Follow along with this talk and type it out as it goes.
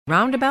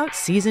Roundabout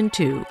Season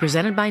 2,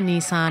 presented by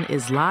Nissan,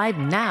 is live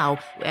now,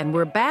 and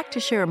we're back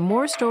to share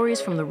more stories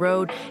from the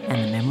road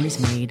and the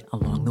memories made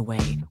along the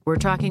way. We're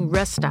talking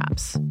rest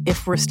stops,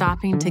 if we're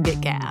stopping to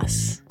get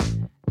gas.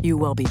 You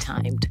will be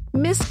timed.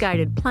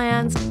 Misguided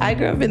plans. I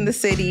grew up in the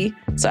city,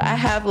 so I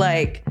have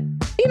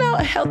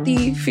a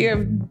healthy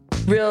fear of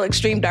real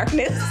extreme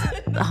darkness.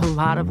 A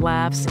lot of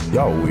laughs.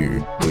 Y'all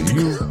weird, but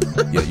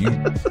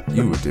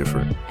you were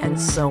different. And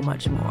so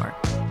much more.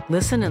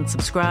 Listen and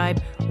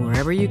subscribe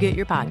wherever you get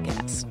your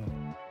podcasts.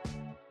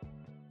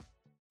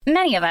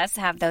 Many of us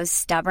have those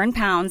stubborn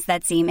pounds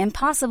that seem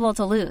impossible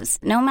to lose,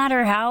 no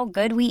matter how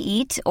good we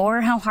eat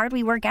or how hard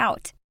we work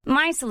out.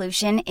 My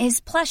solution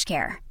is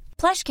PlushCare.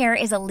 PlushCare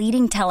is a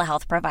leading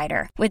telehealth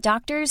provider with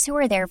doctors who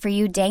are there for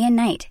you day and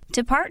night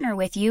to partner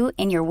with you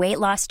in your weight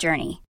loss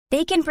journey.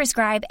 They can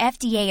prescribe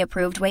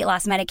FDA-approved weight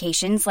loss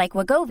medications like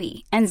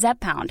Wegovy and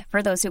Zepbound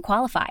for those who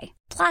qualify.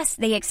 Plus,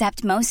 they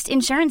accept most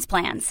insurance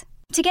plans.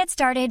 To get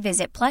started,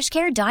 visit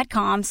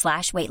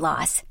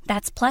plushcare.com/weightloss.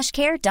 That's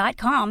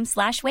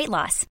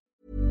plushcare.com/weightloss.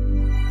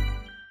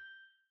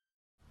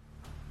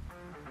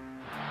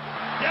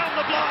 Down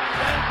the blind,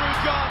 Andrew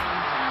John.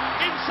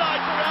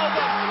 Inside for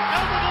Elba.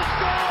 Elba will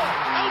score.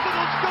 Elba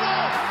will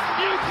score.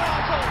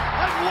 Newcastle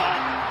have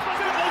won.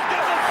 Fiddler's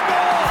going to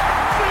score.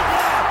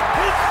 Fiddler,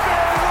 it's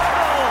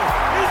farewell.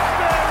 It's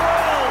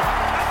farewell.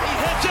 And he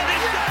hits it. He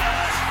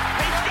does.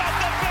 He's got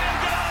the field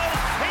goal.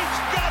 He's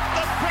got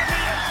the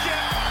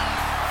premiership.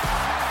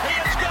 He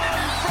has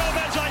gone from,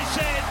 as I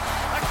said,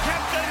 a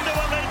captain to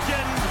a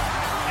legend,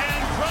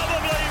 and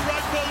probably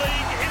rugby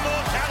league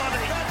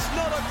immortality. That's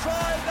not a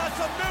try. That's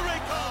a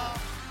miracle.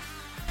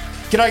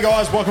 G'day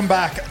guys, welcome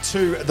back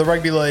to the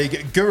Rugby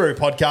League Guru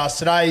podcast.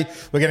 Today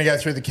we're going to go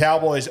through the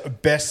Cowboys'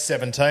 best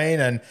 17,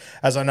 and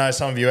as I know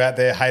some of you out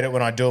there hate it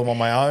when I do them on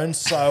my own,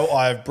 so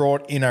I've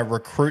brought in a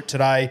recruit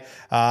today,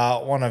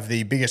 one of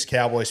the biggest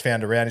Cowboys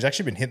found around. He's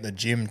actually been hitting the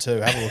gym too.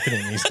 Have a look at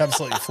him. He's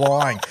absolutely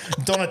flying.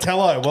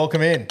 Donatello,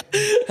 welcome in.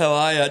 How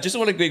are you? Just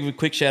want to give a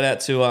quick shout out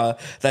to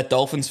that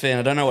Dolphins fan.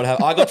 I don't know what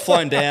happened. I got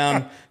flown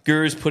down.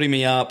 Guru's putting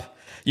me up.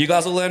 You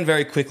guys will learn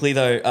very quickly,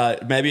 though.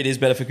 Maybe it is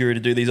better for Guru to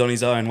do these on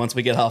his own once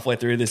we get halfway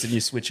through this and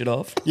you switch it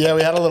off. Yeah,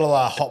 we had a little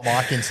hot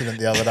mic incident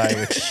the other day,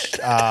 which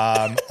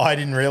I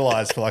didn't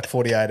realise for like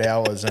 48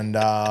 hours. And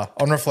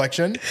on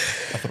reflection,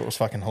 I thought it was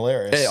fucking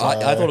hilarious. Yeah, so,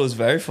 I thought it was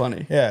very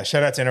funny. Yeah,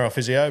 shout out to NRL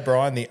Physio,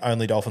 Brian, the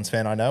only Dolphins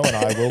fan I know, and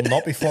I will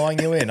not be flying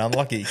you in.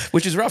 Unlucky.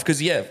 Which is rough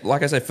because, yeah,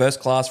 like I say, first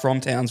class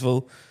from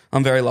Townsville.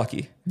 I'm very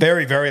lucky.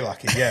 Very, very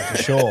lucky, yeah, for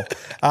sure.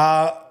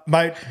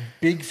 Mate,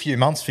 big few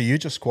months for you,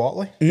 just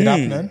quietly. Good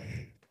afternoon.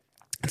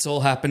 It's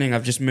all happening.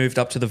 I've just moved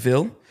up to the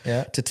Ville,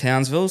 yeah, to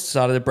Townsville,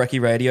 started a Brekkie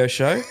radio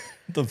show.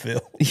 The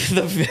Ville.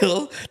 The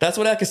Ville. That's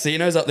what our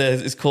casino's up there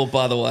is called,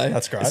 by the way.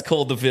 That's great. It's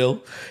called the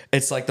Ville.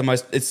 It's like the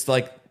most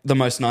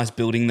nice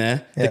building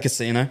there, yeah. The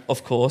casino,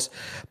 of course.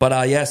 But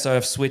so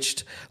I've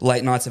switched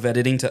late nights of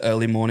editing to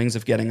early mornings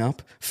of getting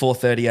up.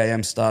 4:30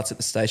 a.m. starts at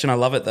the station. I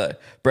love it though.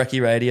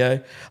 Brekkie radio.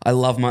 I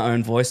love my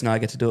own voice. Now I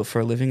get to do it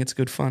for a living. It's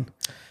good fun.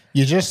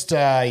 You just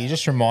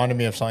reminded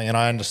me of something, and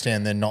I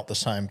understand they're not the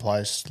same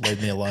place.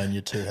 Leave me alone, you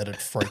two-headed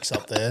freaks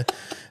up there.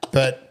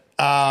 But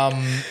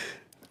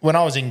when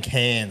I was in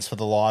Cairns for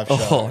the live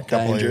show a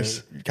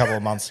couple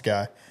of months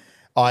ago,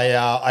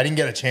 I didn't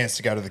get a chance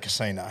to go to the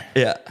casino.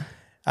 Yeah.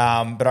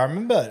 But I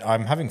remember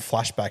I'm having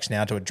flashbacks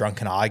now to a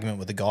drunken argument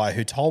with a guy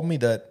who told me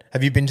that.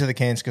 Have you been to the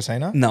Cairns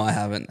casino? No, I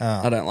haven't.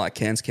 I don't like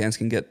Cairns. Cairns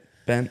can get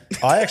bent.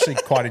 I actually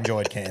quite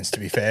enjoyed Cairns, to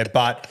be fair,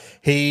 but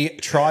he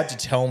tried to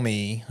tell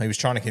me, he was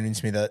trying to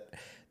convince me that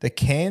the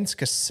Cairns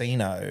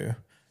casino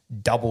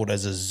doubled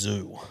as a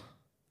zoo.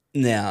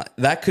 Now,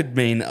 that could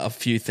mean a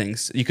few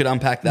things. You could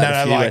unpack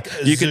that a few ways.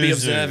 You could be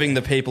observing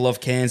the people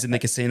of Cairns in the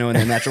casino in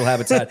their natural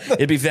habitat.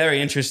 It'd be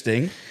very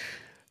interesting.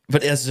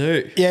 But a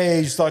zoo. Yeah,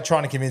 he's like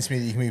trying to convince me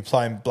that you can be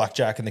playing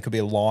blackjack and there could be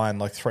a lion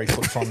like 3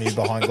 foot from you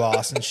behind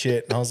glass and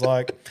shit. And I was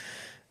like,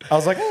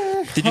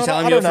 did you tell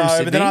him you were from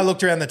Sydney? But then I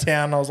looked around the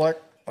town and I was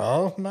like,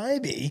 oh,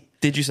 maybe.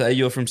 Did you say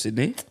you're from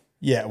Sydney?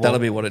 Yeah. Well, that'll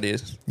be what it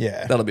is.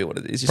 Yeah. That'll be what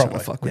it is. Just trying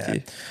to fuck with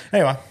you.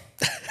 Anyway,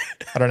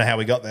 I don't know how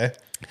we got there.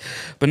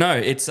 But no,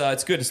 it's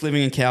good. It's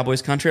living in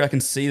Cowboys country. I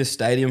can see the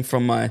stadium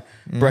from my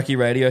Brekkie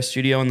radio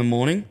studio in the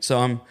morning. So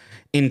I'm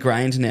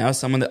ingrained now as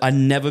someone that I'd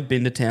never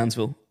been to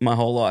Townsville my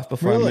whole life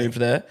before I moved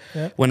there.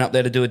 Yeah. Went up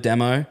there to do a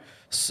demo.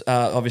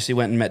 Obviously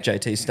went and met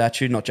JT's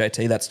statue. Not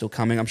JT, that's still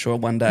coming, I'm sure,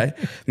 one day.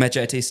 Met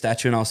JT's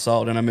statue and I was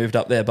sold and I moved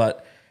up there.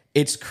 But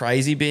it's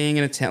crazy being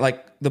in a town.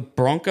 Like the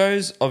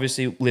Broncos,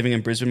 obviously living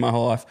in Brisbane my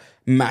whole life,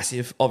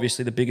 massive,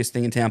 obviously the biggest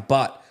thing in town,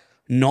 but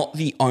not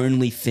the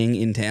only thing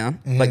in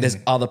town. Like there's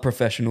other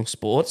professional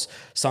sports.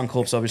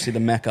 Suncorp's obviously the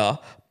mecca,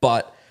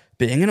 but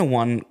being in a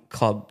one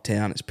club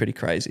town is pretty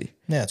crazy.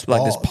 Yeah, it's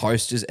like wild. There's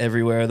posters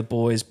everywhere of the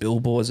boys,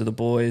 billboards of the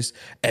boys.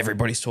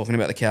 Everybody's talking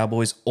about the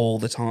Cowboys all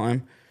the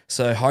time.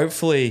 So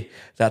hopefully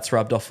that's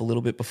rubbed off a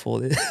little bit before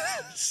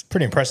this.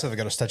 Pretty impressive. They've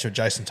got a statue of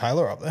Jason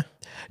Taylor up there.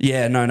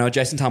 Yeah, no,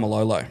 Jason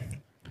Tamalolo.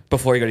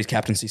 Before he got his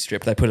captaincy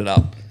strip, they put it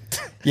up.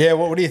 Yeah,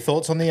 what are your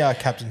thoughts on the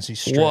captaincy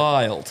strip?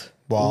 Wild.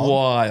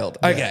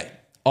 Okay,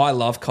 I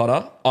love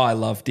Cotter. I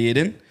love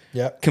Dearden.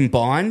 Yep.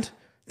 Combined,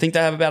 I think they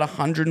have about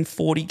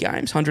 140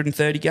 games,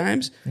 130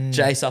 games.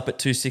 Jace up at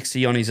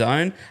 260 on his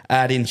own.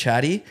 Add in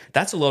Chatty.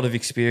 That's a lot of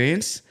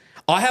experience.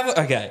 I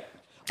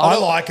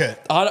like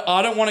it.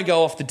 I don't want to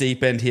go off the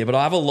deep end here, but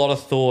I have a lot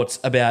of thoughts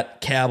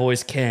about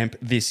Cowboys camp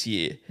this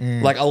year.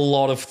 Like a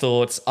lot of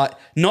thoughts.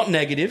 Not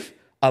negative.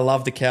 I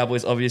love the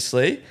Cowboys,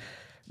 obviously.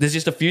 There's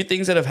just a few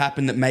things that have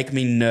happened that make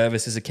me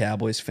nervous as a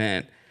Cowboys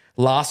fan.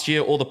 Last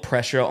year, all the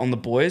pressure on the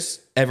boys,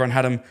 everyone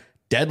had them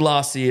dead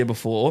last year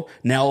before.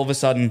 Now, all of a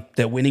sudden,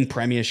 they're winning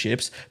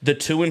premierships. The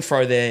to and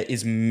fro there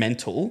is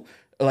mental.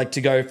 Like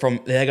to go from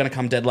they're going to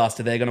come dead last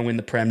to they're going to win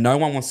the Prem. No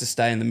one wants to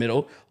stay in the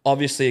middle.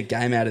 Obviously, a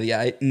game out of the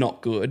 8,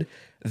 not good.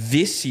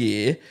 This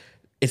year,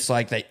 it's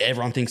like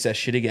everyone thinks they're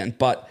shit again.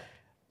 But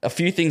a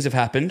few things have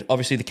happened.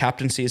 Obviously, the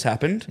captaincy has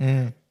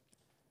happened.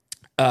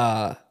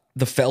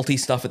 The Felty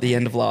stuff at the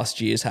end of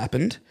last year has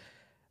happened.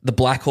 The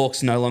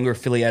Blackhawks no longer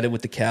affiliated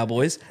with the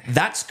Cowboys.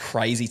 That's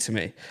crazy to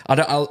me.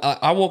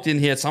 I walked in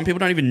here. Some people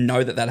don't even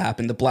know that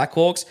happened. The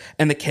Blackhawks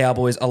and the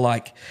Cowboys are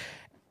like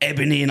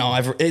ebony and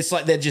ivory. It's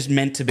like they're just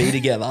meant to be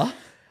together.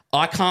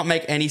 I can't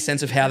make any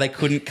sense of how they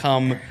couldn't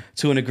come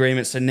to an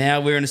agreement. So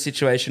now we're in a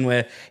situation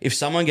where if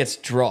someone gets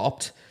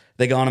dropped,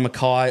 they go on to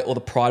Mackay or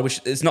the Pride,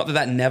 which it's not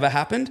that never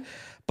happened,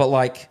 but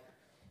like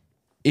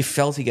if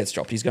Felty gets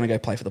dropped, he's going to go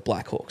play for the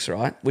Blackhawks,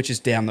 right? Which is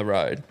down the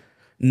road,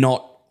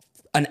 not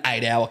an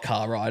 8-hour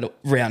car ride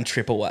round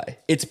trip away.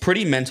 It's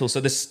pretty mental.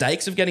 So the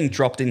stakes of getting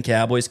dropped in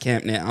Cowboys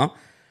camp now,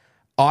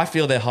 I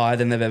feel they're higher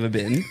than they've ever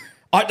been.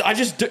 I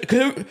just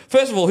do,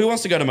 first of all, who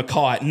wants to go to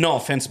Mackay? No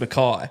offense,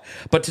 Mackay,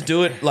 but to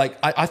do it like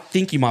I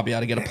think you might be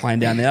able to get a plane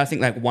down there. I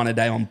think like one a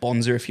day on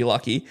Bonza if you're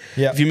lucky.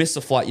 Yep. If you miss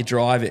the flight, you're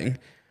driving.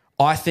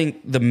 I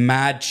think the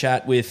mad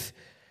chat with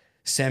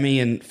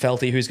Semi and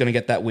Felty, who's going to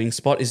get that wing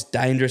spot, is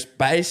dangerous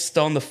based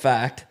on the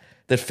fact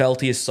that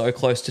Felty is so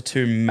close to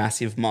 2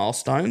 massive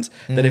milestones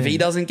that if he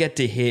doesn't get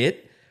to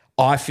hit,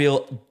 I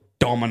feel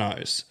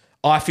dominoes.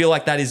 I feel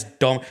like that is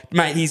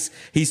mate.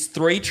 He's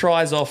 3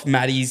 tries off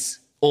Matty's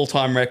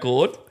all-time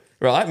record,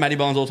 right? Matty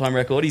Bowen's all-time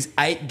record. He's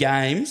 8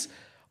 games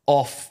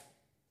off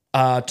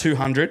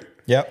 200.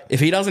 Yep. If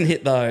he doesn't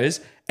hit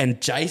those,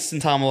 and Jason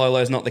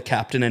Tamalolo's not the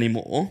captain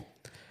anymore,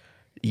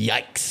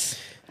 yikes.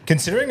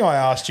 Considering I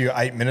asked you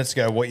 8 minutes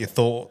ago what your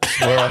thoughts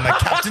were on the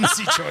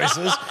captaincy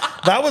choices,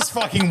 that was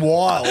fucking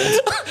wild.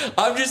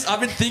 I've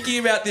been thinking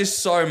about this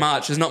so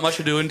much. There's not much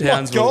to do in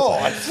Townsville.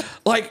 God.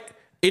 Like,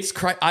 it's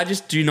crazy. I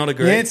just do not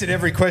agree. You answered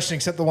every question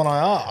except the one I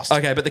asked.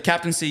 Okay, but the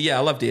captaincy, yeah,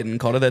 I love Dearden and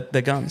Cotter.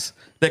 They're guns.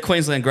 They're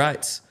Queensland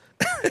greats.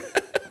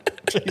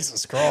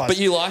 Jesus Christ. But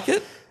you like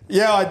it?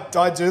 Yeah,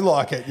 I do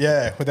like it,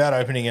 yeah, without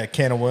opening a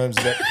can of worms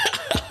about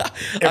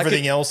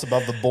everything else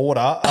above the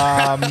border.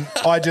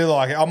 I do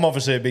like it. I'm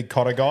obviously a big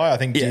Cotter guy. I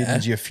think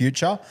Dearden's your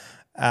future.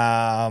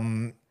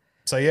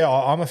 So, yeah,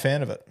 I'm a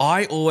fan of it.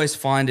 I always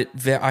find it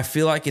I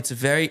feel like it's a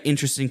very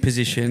interesting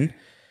position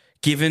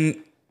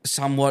given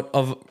somewhat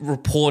of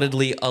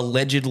reportedly,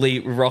 allegedly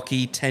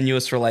rocky,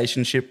 tenuous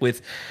relationship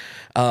with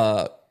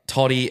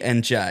Toddy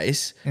and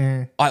Jace.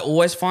 I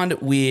always find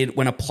it weird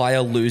when a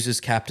player loses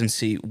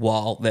captaincy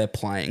while they're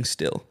playing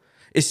still,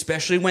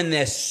 especially when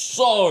they're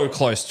so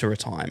close to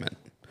retirement.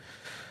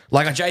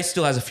 Like Jace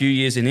still has a few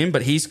years in him,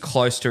 but he's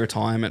close to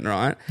retirement,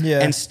 right? Yeah.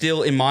 And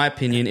still, in my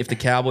opinion, if the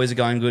Cowboys are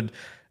going good,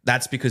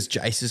 that's because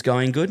Jace is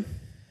going good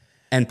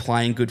and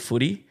playing good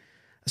footy.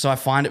 So I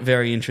find it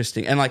very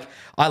interesting. And like,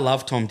 I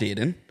love Tom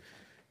Dearden.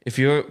 If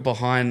you're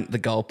behind the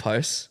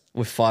goalposts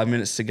with 5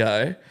 minutes to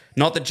go,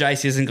 not that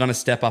Jace isn't going to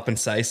step up and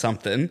say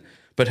something,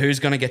 but who's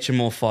going to get you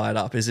more fired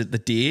up? Is it the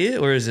Deer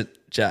or is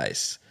it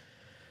Jace?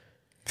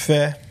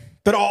 Fair.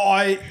 But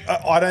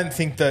I don't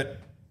think that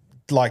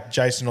like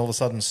Jason all of a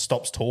sudden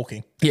stops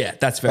talking. Yeah,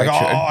 that's very true.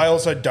 true. I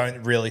also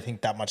don't really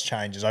think that much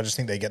changes. I just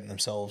think they're getting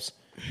themselves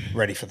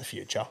ready for the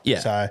future. Yeah.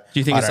 So do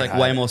you think it's don't like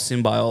hate way it. more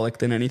symbiotic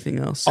than anything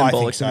else? I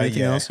Symbolic think so, than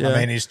anything else? Yeah. I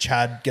mean, is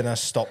Chad going to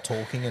stop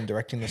talking and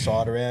directing the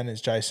side around?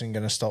 Is Jason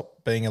going to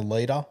stop being a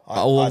leader? I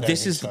don't think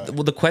so.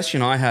 The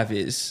question I have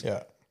is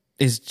Yeah.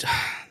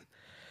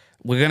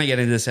 We're going to get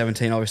into the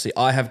 17, obviously.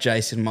 I have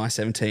Jason in my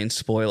 17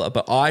 spoiler,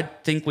 but I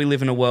think we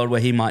live in a world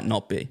where he might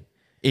not be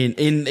in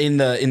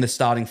the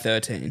starting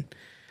 13.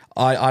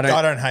 I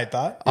don't hate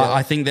that. Yeah.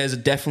 I think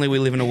we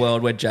live in a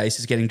world where Jace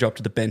is getting dropped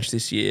to the bench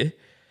this year,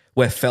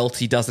 where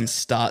Felty doesn't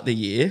start the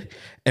year,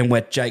 and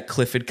where Jake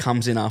Clifford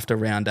comes in after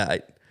round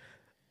 8.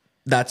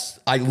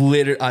 I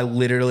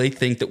literally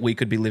think that we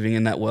could be living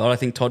in that world. I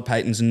think Todd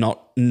Payton's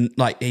not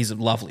like he's a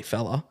lovely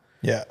fella.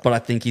 Yeah. But I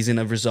think he's in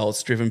a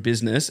results-driven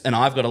business, and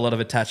I've got a lot of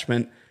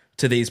attachment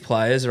to these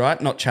players, right?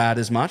 Not Chad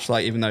as much,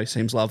 like even though he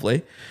seems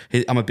lovely.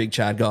 I'm a big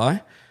Chad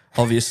guy,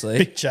 obviously.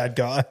 Big Chad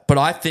guy. But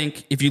I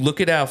think if you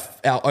look at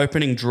our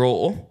opening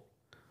draw,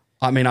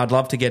 I mean, I'd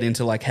love to get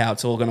into like how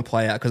it's all going to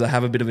play out because I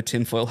have a bit of a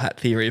tinfoil hat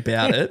theory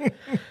about it.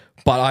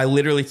 But I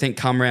literally think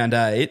come round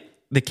 8,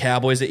 the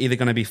Cowboys are either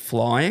going to be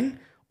flying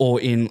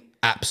or in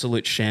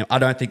absolute sham. I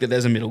don't think that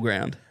there's a middle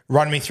ground.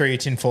 Run me through your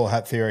tinfoil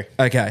hat theory.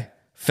 Okay.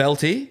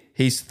 Felty,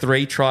 he's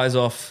 3 tries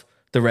off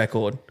the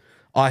record.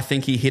 I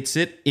think he hits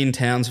it in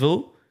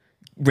Townsville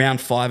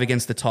round 5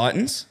 against the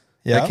Titans.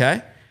 Yeah.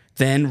 Okay.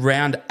 Then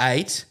round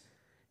 8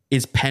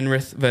 is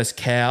Penrith versus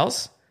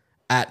Cows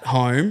at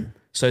home.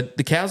 So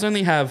the Cows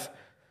only have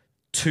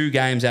 2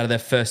 games out of their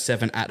first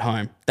 7 at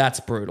home. That's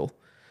brutal.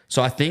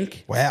 So I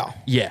think... Wow.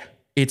 Yeah,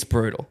 it's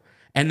brutal.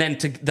 And then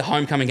to the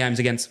homecoming games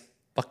against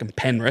fucking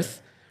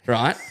Penrith,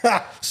 right?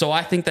 So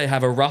I think they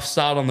have a rough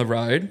start on the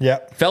road.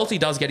 Yep. Felty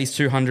does get his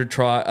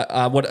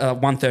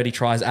 130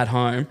 tries at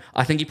home.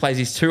 I think he plays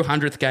his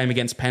 200th game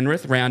against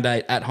Penrith, round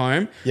 8 at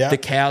home. Yep. The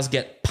Cows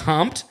get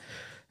pumped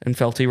and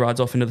Felty rides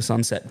off into the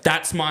sunset.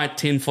 That's my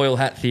tinfoil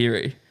hat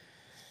theory.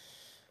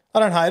 I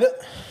don't hate it.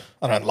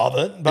 I don't love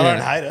it, but I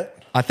don't hate it.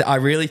 I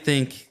really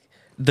think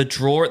the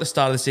draw at the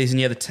start of the season,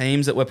 the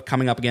teams that we're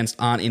coming up against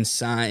aren't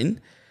insane,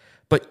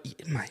 but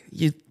mate,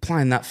 you're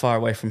playing that far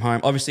away from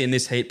home. Obviously, in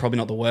this heat, probably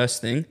not the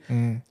worst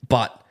thing,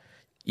 but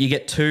you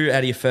get 2 out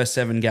of your first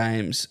 7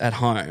 games at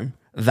home.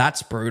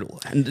 That's brutal,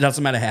 and it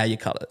doesn't matter how you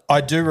cut it. I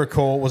do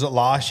recall, was it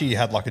last year you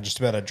had just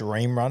about a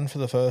dream run for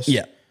the first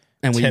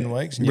and 10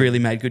 weeks? And really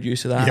made good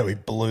use of that. Yeah, we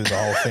blew the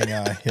whole thing.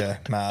 Yeah,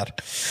 mad.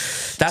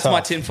 That's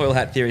my tinfoil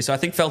hat theory. So I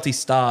think Felty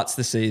starts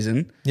the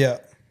season. Yeah.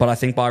 But I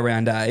think by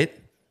round 8,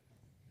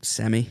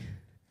 semi.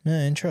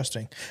 Yeah,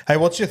 interesting. Hey,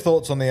 what's your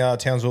thoughts on the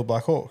Townsville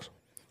Blackhawks?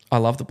 I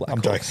love the Blackhawks.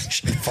 I'm joking.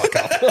 Shut the fuck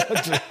up.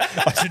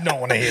 I did not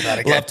want to hear that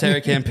again. Love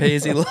Terry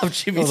Campese. Love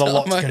Jimmy It was a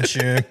lot to Talmo.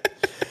 consume.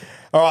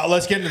 All right,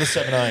 let's get into the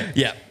 17.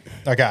 Yeah.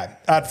 Okay.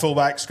 At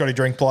fullback, Scotty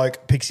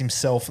Drinkbloke picks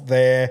himself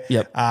there.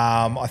 Yep.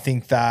 I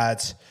think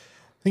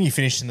he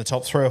finished in the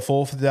top 3 or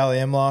 4 for the Dally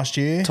M last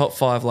year. Top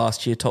 5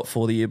 last year, top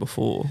 4 the year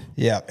before.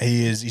 Yeah,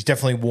 he is. He's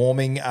definitely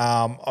warming.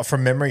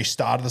 From memory, he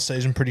started the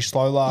season pretty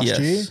slow last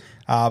year,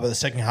 but the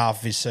second half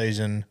of his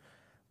season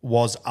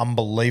was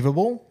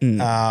unbelievable.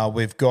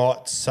 We've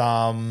got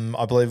some,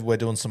 I believe we're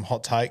doing some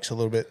hot takes a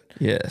little bit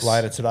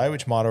later today,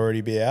 which might already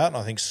be out. And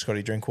I think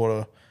Scotty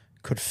Drinkwater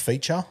could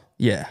feature.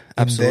 Yeah,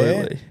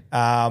 absolutely.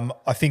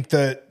 I think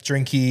that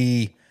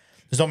Drinky...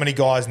 There's not many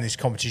guys in this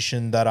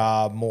competition that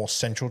are more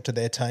central to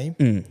their team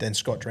than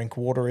Scott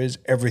Drinkwater is.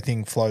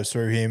 Everything flows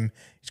through him.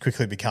 He's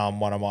quickly become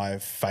one of my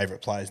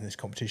favourite players in this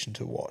competition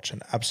to watch,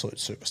 an absolute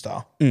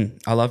superstar.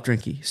 I love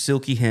Drinky.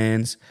 Silky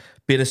hands,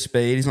 bit of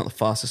speed. He's not the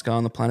fastest guy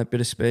on the planet, bit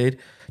of speed.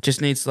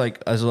 Just needs,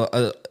 as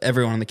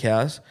everyone on the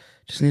Cows,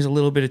 just needs a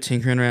little bit of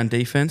tinkering around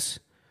defence.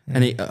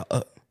 And he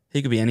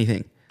could be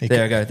anything.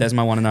 There I go. There's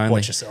my one and only.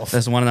 Watch yourself.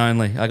 There's the one and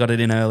only. I got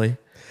it in early.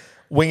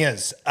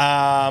 Wingers.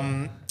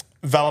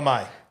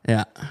 Valamay.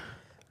 Yeah.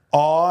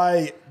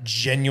 I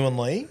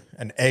genuinely,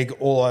 an egg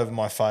all over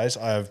my face,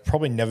 I have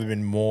probably never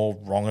been more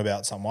wrong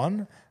about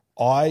someone.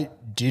 I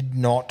did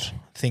not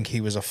think he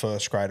was a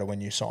first grader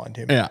when you signed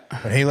him. Yeah.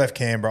 When he left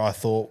Canberra, I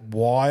thought,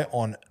 why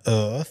on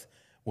earth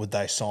would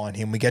they sign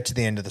him? We get to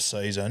the end of the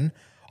season.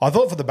 I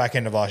thought for the back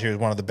end of last year, he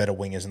was one of the better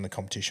wingers in the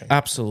competition.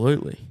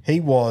 Absolutely. He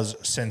was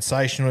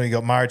sensational. You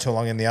got Murray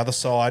Tuilong on the other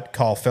side.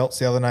 Kyle Felt's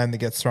the other name that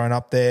gets thrown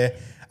up there.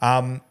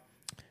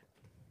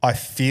 I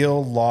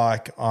feel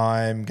like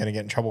I'm going to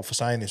get in trouble for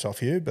saying this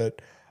off you,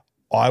 but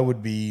I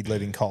would be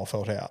leaving Kyle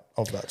Felt out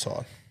of that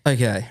side.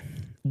 Okay.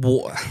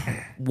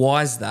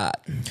 Why is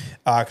that?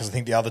 Because I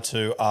think the other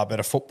two are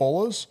better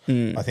footballers.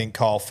 I think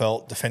Kyle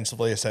Felt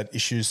defensively has had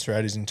issues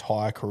throughout his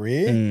entire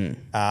career.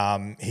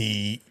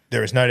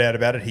 There is no doubt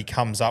about it. He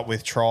comes up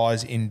with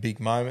tries in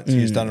big moments.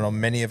 He has done it on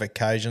many of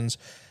occasions.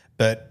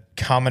 But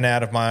coming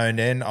out of my own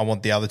end, I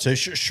want the other two.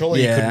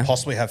 Surely you couldn't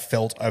possibly have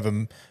Felt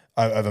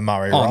over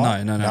Murray, Oh,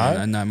 right?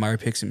 No. Murray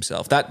picks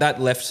himself.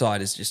 That left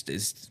side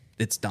is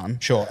it's done.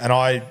 Sure. And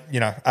I,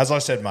 as I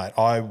said, mate,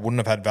 I wouldn't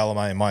have had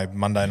Valamay in my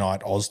Monday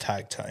night Oz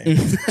tag team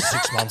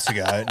 6 months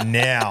ago.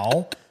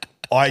 Now,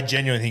 I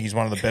genuinely think he's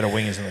one of the better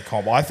wingers in the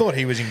comp. I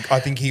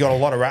think he got a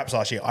lot of raps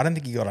last year. I don't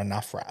think he got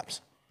enough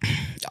raps.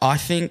 I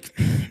think,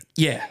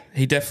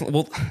 he definitely.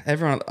 Well,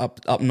 everyone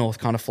up north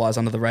kind of flies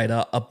under the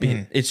radar a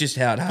bit. It's just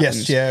how it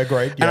happens. Yes, yeah,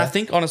 agreed. And I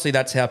think honestly,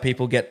 that's how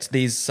people get to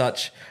these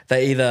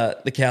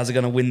the Cows are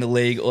going to win the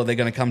league or they're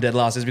going to come dead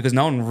last, is because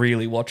no one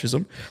really watches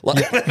them.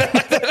 That's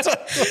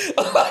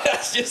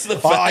just the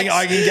fact.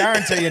 I can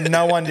guarantee you,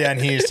 no one down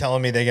here is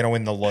telling me they're going to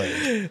win the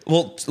league.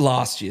 Well,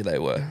 last year they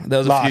were. There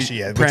was a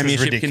few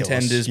premiership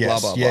contenders.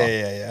 Yes. Blah blah blah.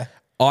 Yeah.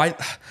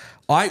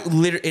 I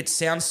literally, it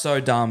sounds so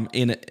dumb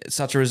in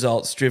such a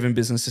results-driven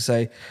business to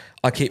say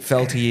I keep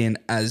Felty in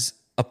as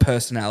a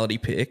personality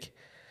pick.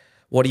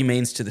 What he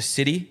means to the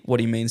city, what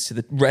he means to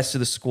the rest of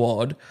the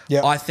squad.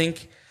 Yep. I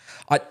think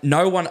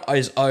no one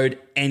is owed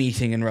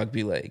anything in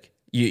rugby league.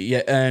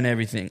 You earn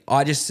everything.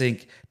 I just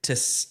think to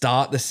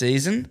start the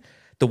season,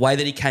 the way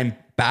that he came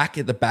back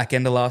at the back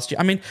end of last year.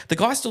 I mean, the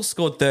guy still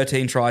scored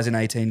 13 tries in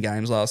 18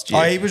 games last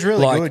year. Oh, he was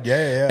really good.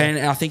 Yeah.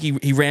 And I think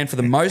he ran for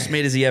the most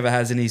meters he ever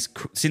has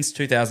since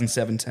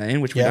 2017,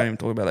 which we don't even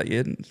talk about that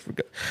yet.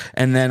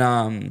 And then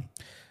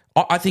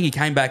I think he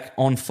came back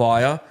on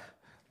fire.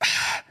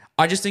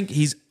 I just think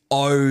he's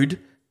owed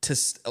to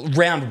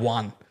round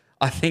 1.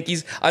 I think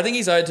he's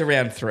owed to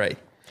round 3.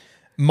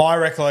 My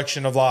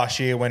recollection of last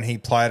year when he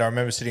played, I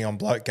remember sitting on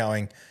bloke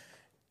going,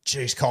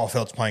 geez, Kyle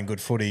Felt's playing good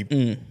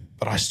footy.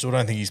 but I still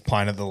don't think he's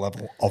playing at the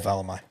level of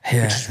Alamo,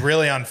 Yeah. which is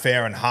really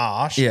unfair and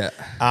harsh. Yeah.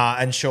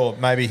 And sure,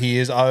 maybe he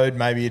is owed.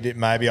 Maybe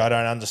I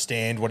don't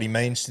understand what he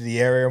means to the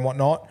area and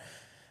whatnot.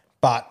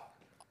 But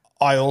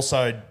I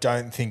also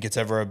don't think it's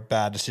ever a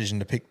bad decision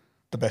to pick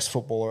the best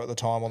footballer at the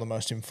time or the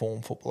most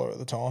informed footballer at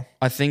the time.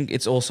 I think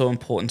it's also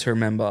important to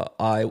remember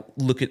I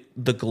look at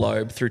the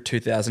globe through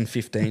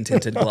 2015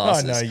 tinted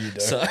glasses. I know you do.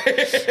 So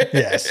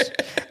Yes.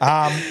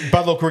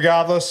 But look,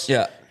 regardless,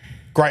 yeah.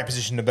 great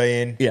position to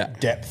be in. Yeah.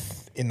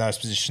 Depth in those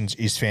positions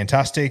is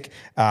fantastic.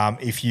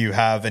 If you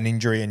have an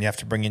injury and you have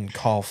to bring in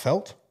Kyle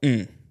Felt,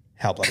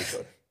 how bloody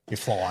good. You're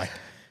flying.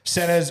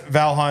 Centres,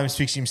 Val Holmes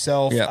fixed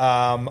himself. Yeah.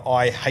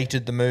 I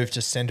hated the move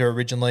to centre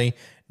originally.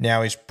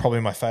 Now he's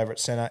probably my favourite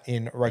centre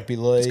in rugby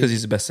league. Because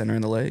he's the best centre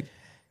in the league.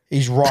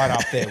 He's right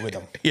up there with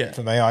them. Yeah.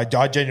 For me, I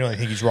genuinely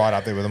think he's right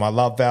up there with them. I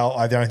love Val.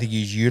 I don't think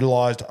he's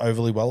utilised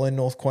overly well in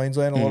North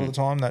Queensland a lot of the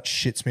time. That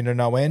shits me to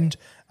no end.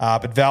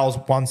 But Val's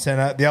one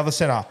centre. The other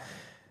centre,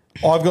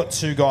 I've got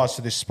two guys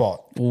for this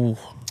spot. Ooh.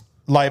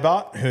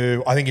 Laybart,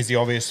 who I think is the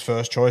obvious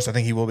first choice. I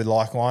think he will be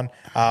like one.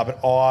 But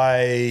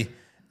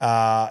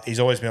he's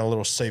always been a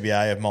little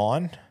CBA of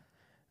mine.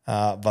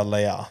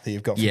 Valea, that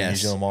you've got from the New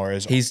Zealand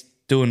Warriors. He's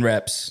doing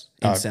reps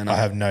in centre. I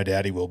have no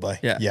doubt he will be.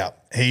 Yeah.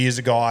 He is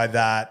a guy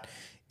that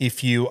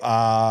if you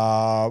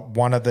are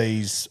one of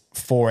these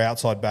four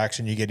outside backs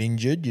and you get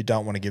injured, you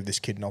don't want to give this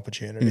kid an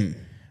opportunity.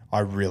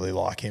 I really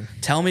like him.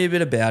 Tell me a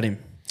bit about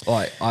him.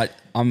 Like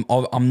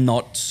I'm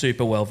not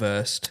super well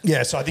versed.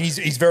 Yeah, so I think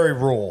he's very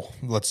raw.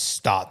 Let's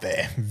start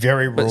there.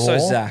 Very raw. But so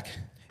Zach.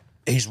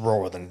 He's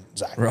rawer than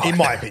Zach, Right. in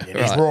my opinion.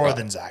 He's Right, rawer right.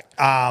 than Zach.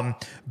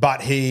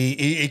 But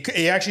he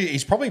actually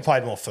he's probably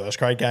played more first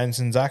grade games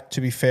than Zach.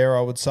 To be fair,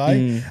 I would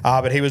say.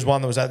 But he was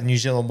one that was at the New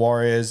Zealand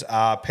Warriors.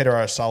 Peter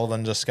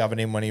O'Sullivan discovered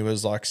him when he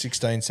was like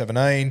 16,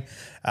 17.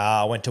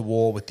 Went to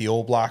war with the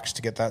All Blacks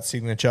to get that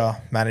signature.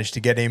 Managed to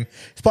get him.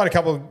 He's played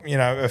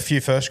a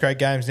few first grade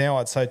games now.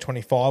 I'd say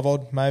 25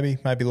 odd, maybe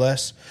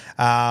less.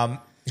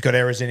 He's got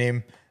errors in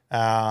him.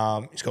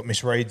 He's got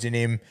misreads in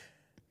him.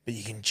 But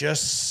you can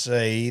just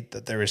see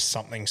that there is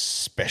something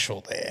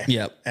special there.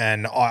 Yep.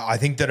 And I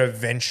think that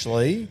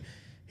eventually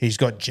he's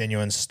got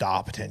genuine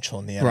star potential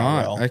in the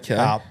NRL. Right,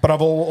 okay. But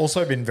I've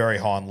also been very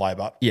high on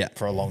Laybart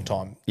for a long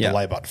time. Yeah. The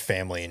Laybart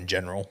family in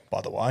general,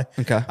 by the way.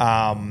 Okay.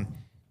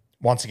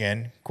 Once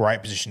again,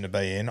 great position to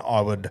be in.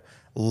 I would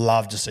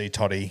love to see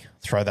Toddy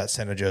throw that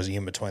centre jersey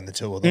in between the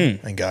two of them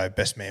and go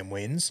best man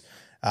wins.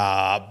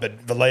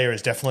 But Valea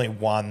is definitely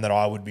one that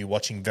I would be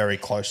watching very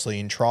closely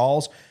in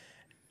trials,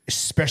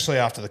 especially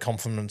after the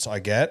confidence I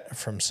get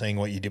from seeing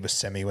what you did with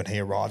Semi when he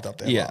arrived up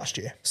there last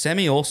year.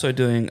 Semi also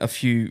doing a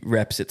few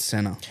reps at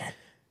centre.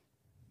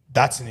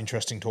 That's an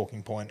interesting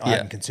talking point. I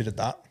hadn't considered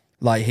that.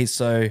 Like he's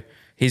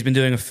been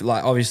doing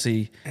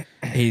obviously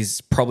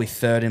he's probably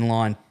third in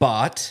line,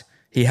 but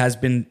he has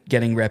been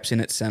getting reps in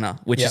at centre,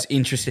 which is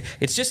interesting.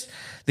 It's just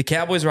the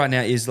Cowboys right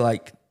now is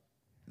like,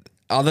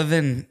 other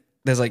than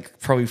there's like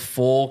probably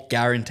 4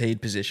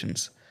 guaranteed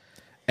positions,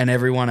 and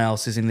everyone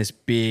else is in this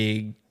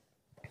big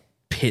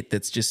pit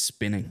that's just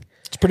spinning.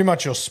 It's pretty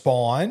much your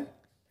spine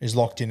is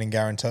locked in and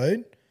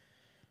guaranteed.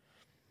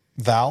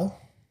 Val.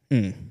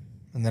 And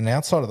then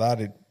outside of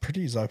that, it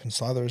pretty is open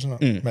slather,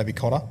 isn't it? Maybe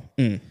Cotter.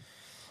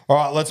 All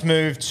right, let's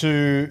move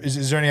to,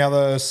 is there any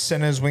other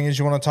centres, wingers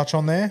you want to touch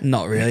on there?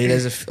 Not really.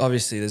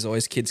 Obviously there's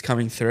always kids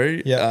coming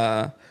through.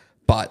 Yeah.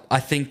 But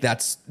I think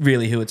that's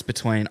really who it's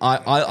between.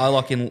 I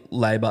lock in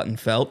Laybart and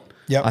Felt.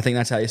 Yep. I think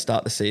that's how you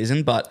start the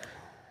season. But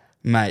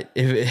mate,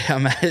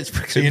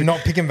 So you're not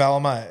picking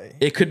Valamay?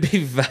 It could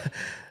be.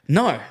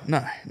 No.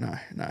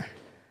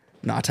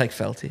 I take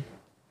Felty.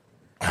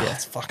 Oh,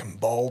 that's fucking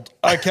bold.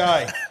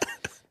 Okay.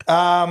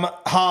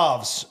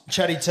 Halves.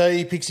 Chatty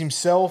T picks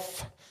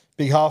himself.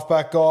 Big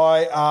halfback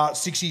guy.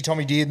 60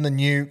 Tommy Dearden, the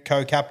new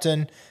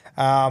co-captain.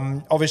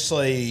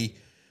 Obviously,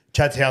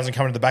 Chad Townsend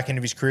coming to the back end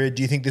of his career.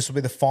 Do you think this will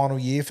be the final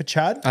year for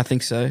Chad? I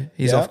think so.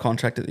 He's off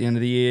contract at the end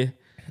of the year.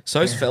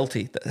 So's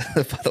Felty,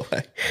 by the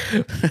way.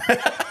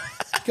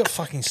 You got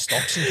fucking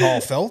stocks in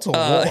Kyle Felt or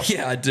what?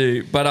 Yeah, I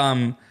do. But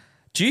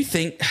do you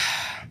think...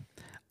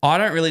 I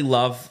don't really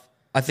love...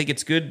 I think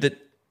it's good that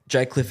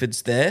Jake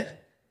Clifford's there,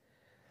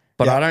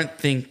 but I don't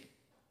think...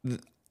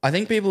 I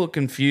think people are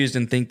confused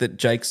and think that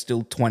Jake's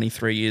still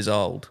 23 years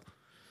old.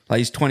 Like,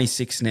 he's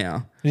 26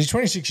 now. He's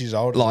 26 years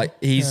old. Like,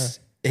 he's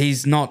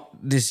not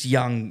this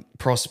young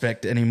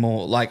prospect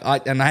anymore. Like,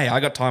 I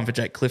got time for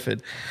Jake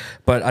Clifford,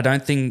 but I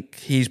don't think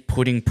he's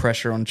putting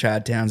pressure on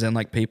Chad Townsend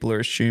like people are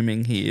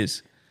assuming he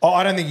is. Oh,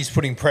 I don't think he's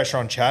putting pressure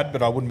on Chad,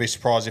 but I wouldn't be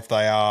surprised if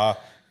they are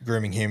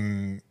grooming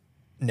him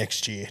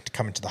next year to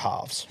come into the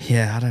halves.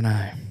 Yeah, I don't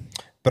know.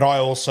 But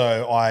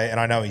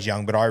I know he's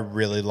young, but I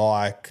really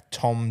like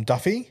Tom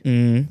Duffy,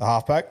 the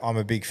halfback. I'm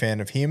a big fan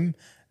of him.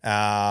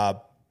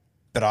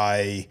 But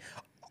I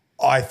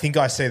think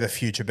I see the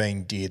future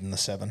being Dearden in the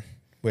 7.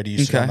 Where do you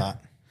sit on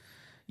that?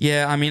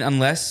 Yeah, I mean,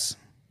 unless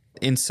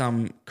in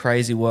some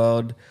crazy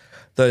world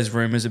those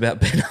rumours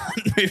about Ben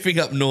Hunt moving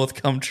up north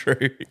come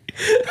true,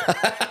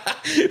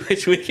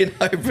 which we can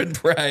hope and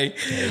pray,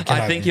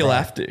 I think he'll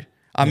have to.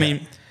 I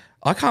mean,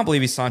 I can't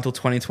believe he signed till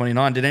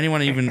 2029.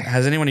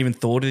 Has anyone even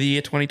thought of the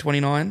year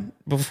 2029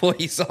 before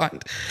he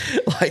signed?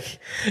 Like,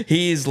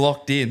 he is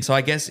locked in. So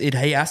I guess he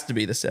has to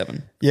be the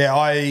 7. Yeah,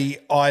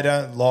 I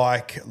don't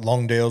like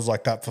long deals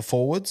like that for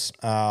forwards.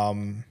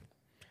 And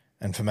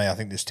for me, I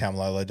think this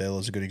Tamalolo deal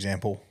is a good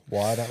example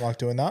why I don't like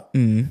doing that.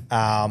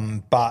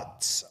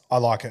 But I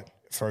like it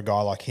for a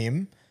guy like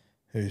him,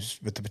 who's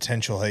with the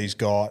potential he's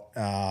got.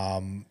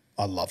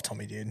 I love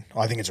Tommy Dearden.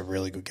 I think it's a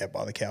really good get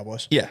by the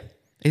Cowboys. Yeah,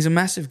 he's a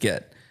massive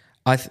get.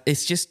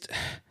 It's just,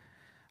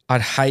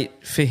 I'd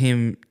hate for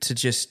him to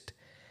just,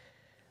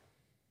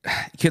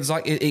 because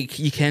like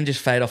you can just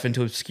fade off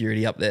into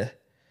obscurity up there.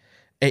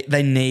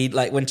 They need,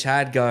 like, when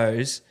Chad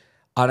goes,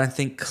 I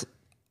think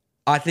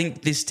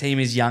this team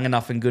is young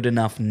enough and good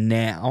enough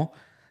now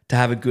to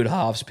have a good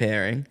halves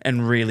pairing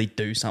and really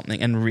do something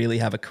and really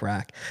have a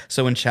crack.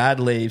 So when Chad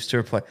leaves to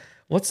replace,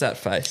 what's that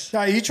face? No,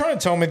 are you trying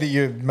to tell me that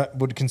you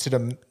would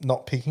consider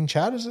not picking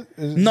Chad?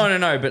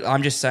 No. But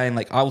I'm just saying,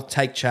 like, I'll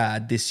take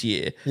Chad this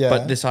year. Yeah.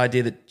 But this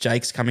idea that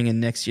Jake's coming in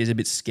next year is a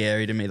bit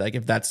scary to me. Like,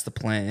 if that's the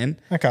plan,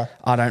 okay,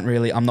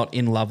 I'm not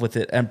in love with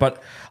it.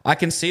 But I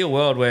can see a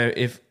world where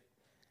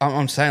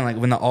I'm saying, like,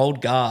 when the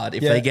old guard,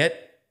 if they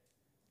get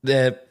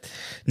their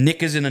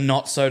knickers in a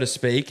knot, so to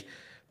speak,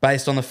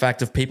 based on the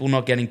fact of people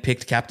not getting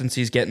picked,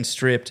 captaincies getting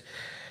stripped.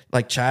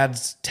 Like,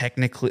 Chad's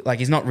technically, like,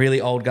 he's not really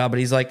old guard, but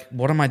he's like,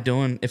 what am I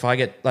doing if I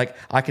get, like,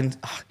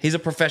 he's a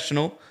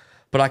professional,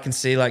 but I can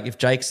see, like, if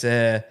Jake's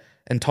there,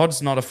 and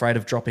Todd's not afraid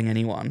of dropping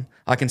anyone,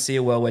 I can see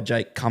a world where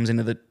Jake comes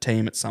into the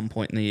team at some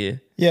point in the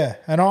year. Yeah,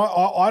 and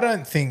I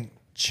don't think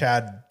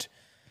Chad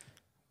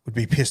would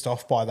be pissed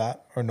off by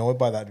that or annoyed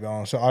by that, to be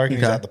honest. So I reckon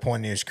he's at the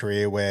point in his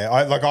career where,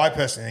 I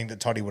personally think that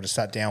Toddy would have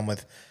sat down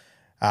with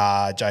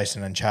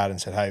Jason and Chad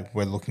and said, hey,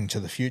 we're looking to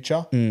the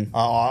future.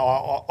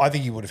 I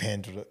think he would have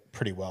handled it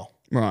pretty well,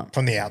 right,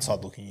 from the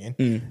outside looking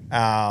in.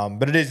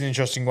 But it is an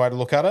interesting way to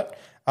look at it.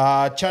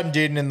 Chad and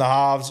Dearden in the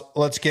halves.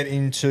 Let's get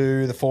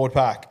into the forward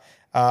pack.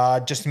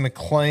 Justin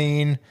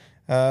McLean.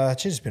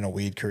 It's been a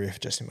weird career for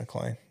Justin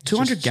McLean.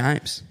 200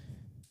 games.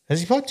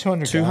 Has he played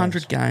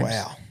 200 games?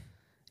 Wow.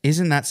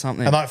 Isn't that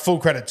something? And like, full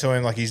credit to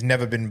him, like, he's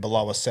never been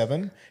below a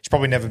 7. He's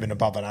probably never been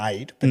above an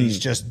 8, but he's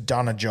just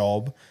done a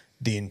job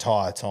the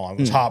entire time.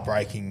 It was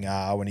heartbreaking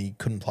when he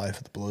couldn't play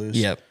for the Blues.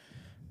 Yep.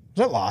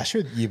 Was that last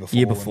year or the year before?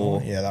 Year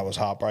before. Yeah, that was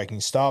heartbreaking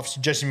stuff.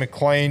 So Jesse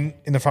McLean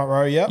in the front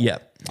row, Yep.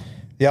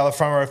 The other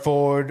front row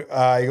forward,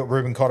 you got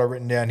Ruben Cotter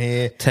written down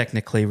here.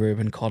 Technically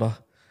Ruben Cotter.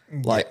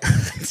 Like,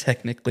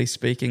 technically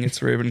speaking,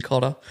 it's Ruben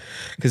Cotter,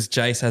 because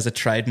Jace has a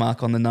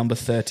trademark on the number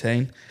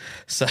 13.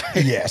 So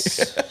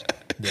yes.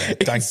 Yeah,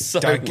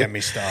 don't get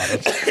me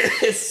started.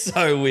 It's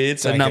so weird.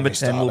 So number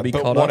 10 will be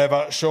Cotter.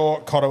 Whatever,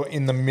 sure. Cotter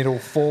in the middle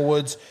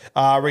forwards.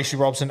 Reece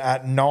Robson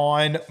at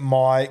 9.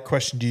 My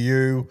question to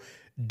you,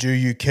 do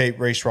you keep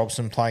Reece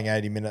Robson playing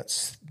 80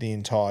 minutes the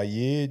entire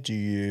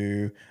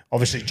year?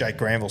 Obviously Jake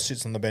Granville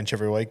sits on the bench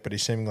every week, but he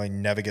seemingly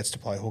never gets to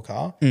play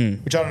hooker,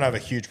 which I don't have a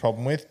huge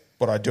problem with.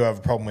 What I do have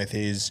a problem with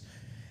is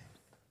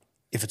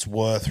if it's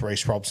worth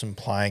Reece Robson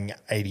playing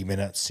 80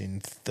 minutes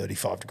in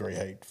 35-degree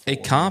heat.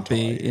 It can't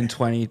be in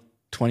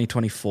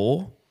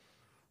 2024.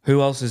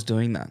 Who else is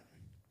doing that?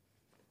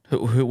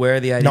 Where are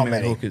the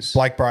 80-minute hookers?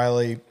 Blake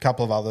Brayley, a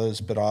couple of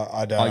others, but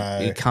I don't know.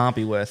 It can't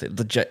be worth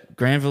it.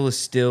 Granville is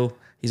still...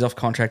 He's off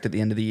contract at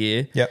the end of the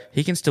year. Yep.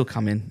 He can still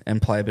come in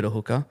and play a bit of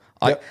hooker.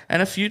 Yep.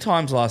 And a few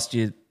times last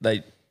year,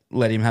 they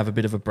let him have a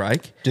bit of a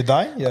break. Did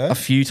they? Yeah. A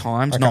few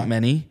times, not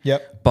many.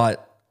 Yep.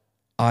 But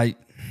I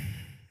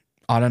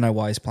don't know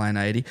why he's playing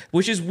 80,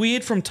 which is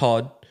weird from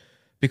Todd,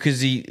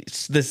 because the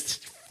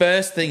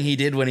first thing he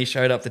did when he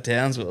showed up to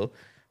Townsville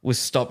was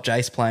stop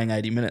Jace playing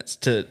 80 minutes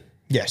to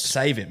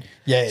save him.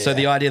 Yeah. So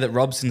the idea that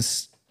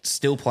Robson's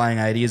still playing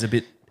 80 is a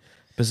bit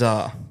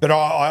bizarre. But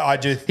I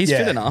do... He's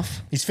fit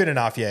enough. He's fit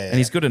enough, yeah. And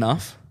he's good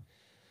enough.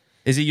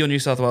 Is he your New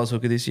South Wales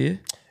hooker this year?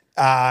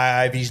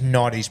 If he's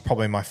not, he's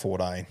probably my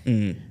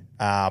 14.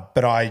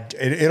 But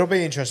it'll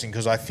be interesting,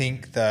 because I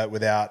think that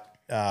without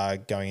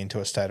going into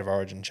a State of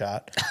Origin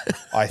chat,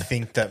 I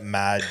think that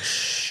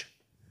Madge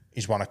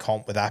is won a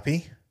comp with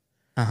Appy.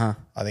 I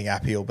think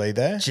Appy will be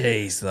there.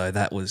 Jeez, though,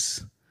 that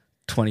was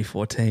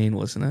 2014,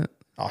 wasn't it?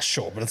 Oh,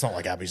 sure, but it's not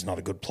like Appy's not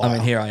a good player. I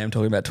mean, here I am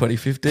talking about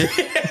 2015.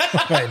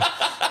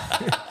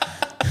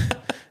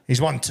 He's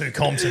won 2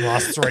 comps in the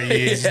last 3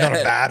 years. He's not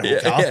a bad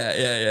hooker.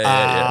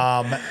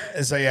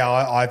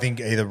 Yeah. I think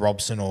either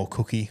Robson or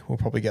Cookie will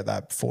probably get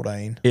that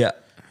 14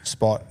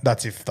 spot.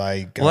 That's if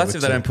they go. Well, that's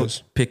if they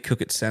don't pick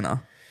Cook at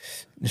centre.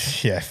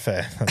 Yeah,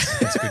 fair.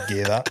 That's good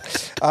gear,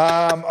 that.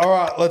 All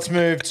right, let's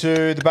move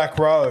to the back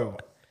row.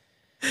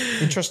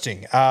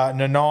 Interesting.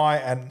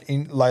 Nanai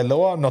and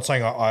Leilua. I'm not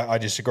saying I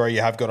disagree.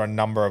 You have got a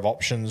number of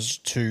options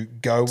to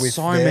go with.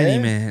 So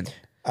many, man.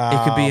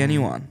 It could be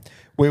anyone.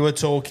 We were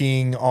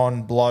talking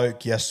on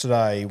Bloke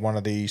yesterday, one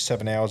of the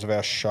 7 hours of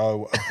our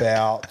show,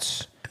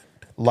 about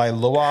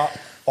Leilua.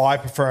 I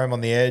prefer him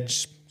on the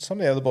edge. Some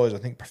of the other boys, I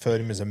think, preferred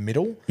him as a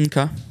middle.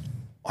 Okay.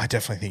 I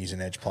definitely think he's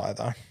an edge player,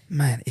 though.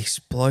 Man,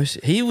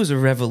 explosive. He was a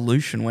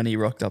revolution when he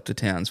rocked up to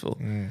Townsville.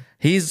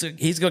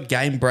 He's got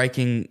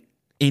game-breaking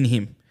in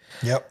him.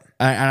 Yep.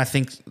 And I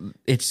think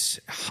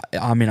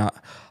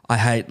I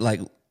hate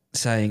like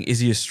saying, is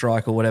he a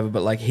strike or whatever,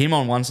 but like him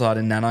on one side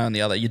and Nano on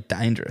the other, you're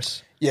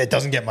dangerous. Yeah, it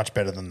doesn't get much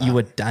better than that. You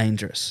are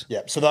dangerous.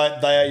 Yep. So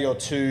they are your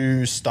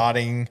two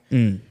starting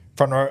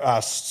front row,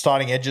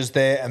 starting edges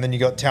there, and then you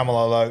got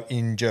Taumalolo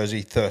in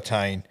jersey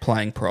 13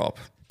 Playing prop.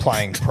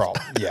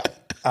 Yeah.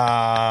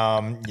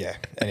 Yeah.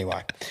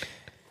 Anyway,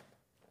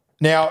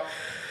 now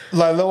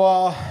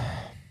Leilua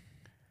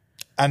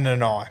and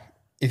Nanai.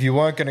 If you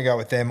weren't going to go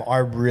with them, I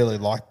really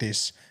like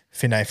this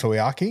Finay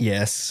Fuiaki.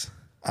 Yes.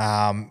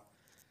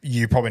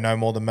 You probably know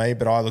more than me,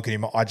 but I look at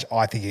him.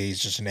 I think he's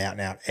just an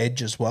out-and-out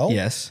edge as well.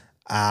 Yes.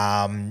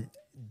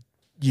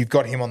 You've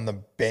got him on the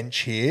bench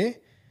here.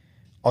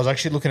 I was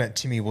actually looking at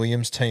Timmy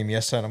Williams' team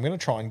yesterday, and I'm going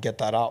to try and get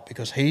that up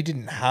because he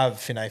didn't have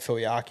Finay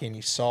Fuiaki in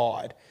his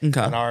side.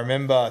 Okay. And I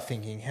remember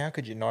thinking, how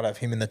could you not have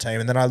him in the team?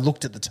 And then I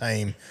looked at the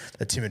team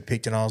that Tim had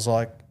picked, and I was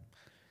like,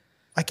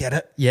 I get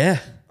it. Yeah.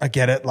 I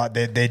get it. Like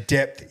their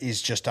depth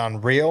is just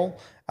unreal.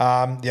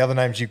 The other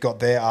names you've got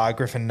there are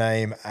Griffin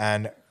Neem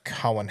and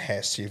Cohen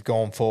Hess. You've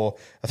gone for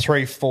a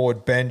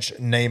 3-forward bench,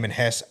 Neem and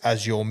Hess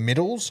as your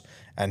middles,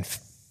 and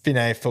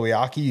Finay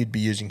Fuiaki, you'd be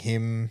using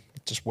him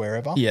just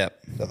wherever. Yeah.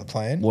 Is that the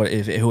plan? What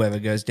if whoever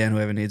goes down,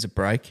 whoever needs a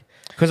break?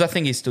 Because I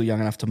think he's still young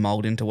enough to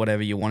mould into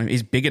whatever you want him.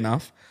 He's big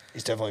enough.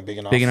 He's definitely big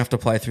enough. Big enough to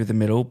play through the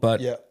middle,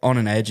 but on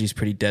an edge, he's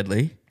pretty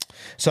deadly.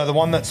 So the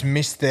one that's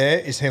missed there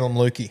is Helam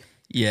Lukey.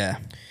 Yeah.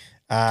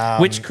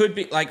 Which could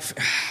be like,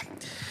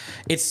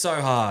 it's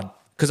so hard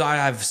because I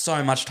have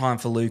so much time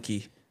for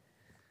Lukey.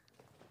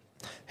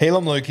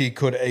 Helam Lukey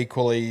could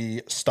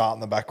equally start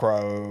in the back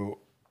row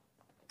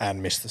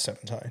and miss the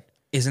 17.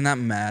 Isn't that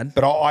mad?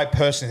 But I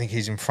personally think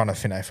he's in front of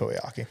Finay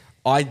Fuiaki.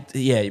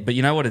 But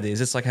you know what it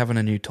is? It's like having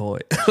a new toy.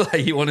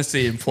 Like you want to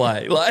see him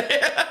play. Like,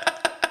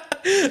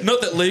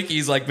 not that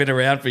Lukey's like been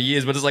around for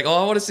years, but it's like,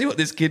 I want to see what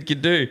this kid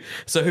can do.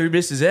 So who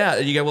misses out?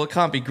 And you go, well, it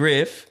can't be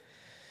Griff.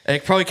 And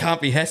it probably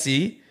can't be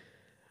Hesse.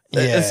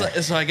 Yeah.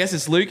 So I guess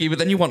it's Lukey, but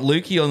then you want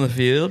Lukey on the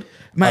field.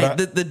 Mate,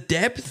 the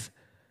depth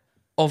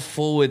of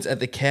forwards at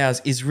the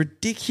Cows is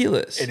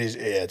ridiculous. It is.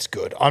 Yeah, it's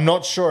good. I'm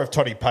not sure if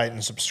Toddy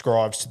Payton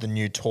subscribes to the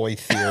new toy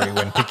theory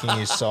when picking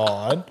his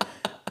side.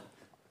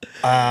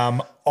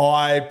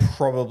 I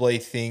probably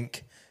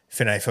think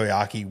Finay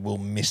Fuiaki will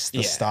miss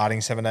the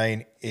starting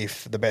 17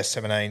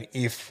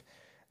 if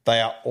they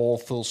are all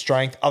full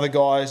strength. Other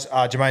guys,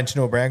 Jermaine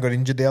Tanua-Brown got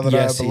injured the other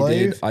day, I believe.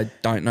 He did. I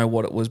don't know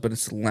what it was, but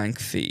it's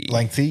lengthy.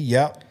 Lengthy,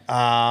 yeah.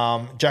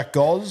 Jack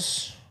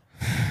Goz.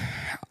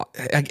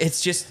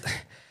 It's just,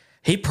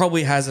 he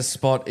probably has a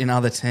spot in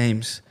other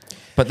teams.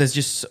 But there's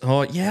just,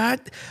 I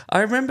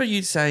remember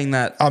you saying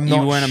that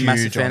you weren't a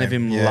massive fan of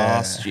him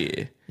last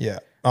year. Yeah.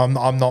 I'm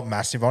not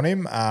massive on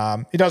him.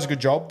 He does a good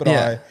job, but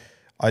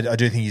I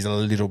do think he's a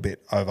little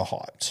bit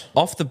overhyped.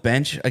 Off the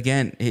bench,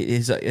 again, it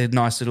is a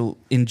nice little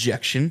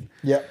injection.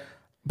 Yeah.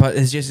 But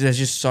there's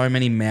just so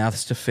many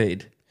mouths to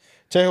feed.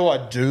 Tell you who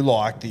I do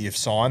like that you've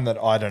signed that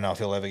I don't know if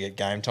he'll ever get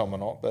game time or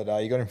not, but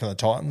you got him from the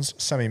Titans,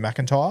 Sammy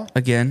McIntyre.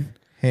 Again.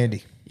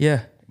 Handy.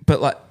 Yeah.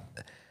 But like,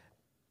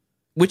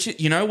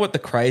 you know what the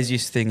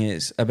craziest thing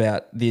is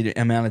about the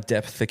amount of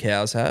depth the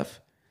Cows have?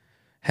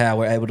 How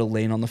we're able to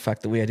lean on the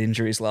fact that we had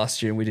injuries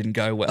last year and we didn't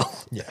go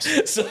well.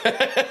 Yes.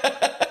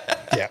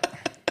 Yeah.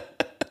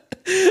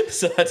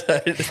 So I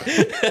don't,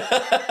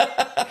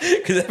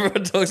 because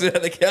everyone talks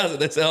about the Cows and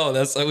they say,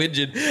 they're so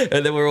injured,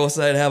 and then we're all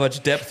saying how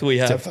much depth we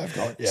have. Depth they've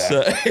got, yeah.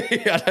 So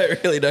I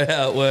don't really know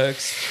how it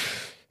works.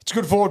 It's a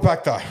good forward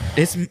pack though.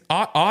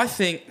 I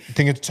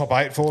think it's a top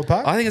 8 forward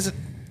pack? I think it's a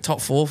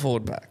top 4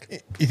 forward pack.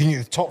 You think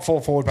it's the top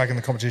 4 forward pack in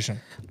the competition?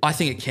 I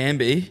think it can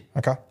be.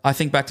 Okay. I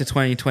think back to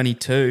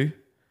 2022.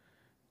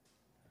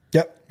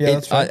 Yep. Yeah,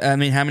 that's fine. I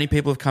mean, how many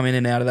people have come in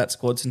and out of that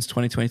squad since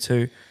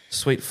 2022?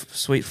 Sweet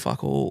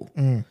fuck all.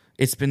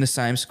 It's been the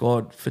same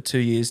squad for 2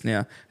 years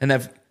now, and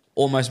they've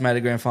almost made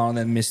a grand final and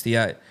then missed the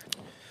 8.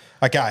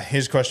 Okay,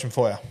 here's a question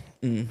for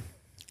you.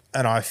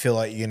 And I feel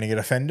like you're going to get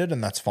offended,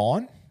 and that's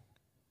fine.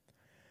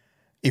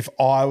 If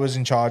I was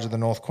in charge of the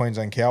North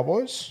Queensland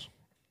Cowboys,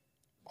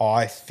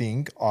 I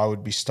think I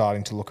would be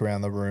starting to look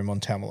around the room on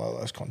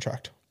Taumalolo's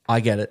contract.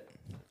 I get it.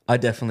 I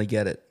definitely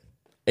get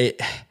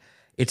it.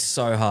 It's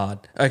so hard.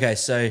 Okay,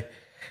 so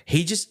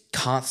he just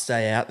can't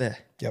stay out there.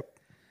 Yep.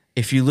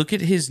 If you look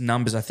at his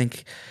numbers, I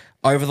think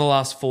over the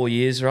last 4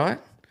 years, right,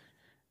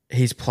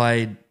 he's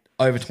played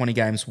over 20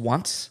 games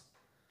once.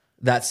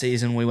 That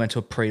season, we went to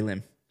a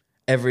prelim.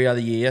 Every other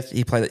year,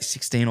 he played like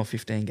 16 or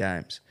 15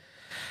 games.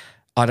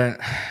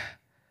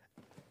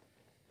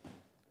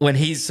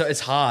 It's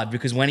hard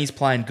because when he's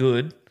playing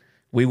good,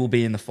 we will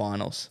be in the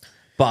finals.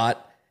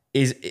 But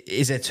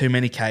is there too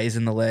many Ks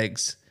in the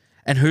legs?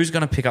 And who's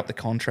going to pick up the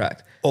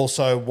contract?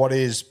 Also, what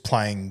is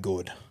playing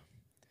good?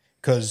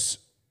 Because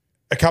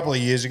a couple of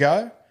years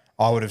ago,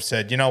 I would have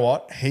said, you know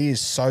what? He is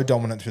so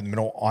dominant through the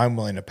middle, I'm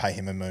willing to pay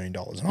him $1 million.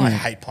 And I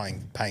hate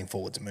paying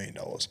forwards $1 million.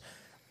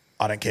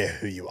 I don't care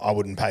who you are. I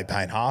wouldn't pay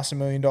Payne Haas $1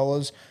 million.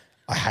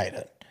 I hate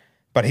it.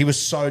 But he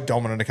was so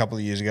dominant a couple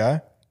of years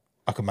ago,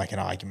 I could make an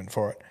argument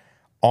for it.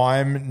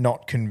 I'm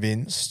not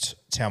convinced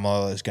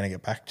Taumalolo is going to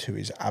get back to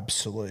his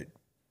absolute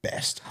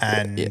best.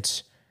 And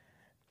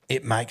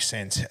it makes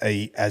sense.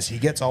 As he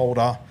gets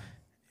older,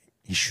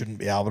 he shouldn't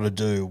be able to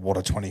do what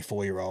a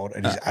 24-year-old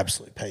at his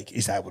absolute peak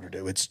is able to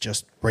do. It's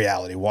just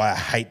reality. Why I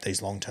hate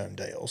these long-term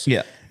deals.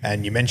 Yeah.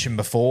 And you mentioned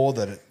before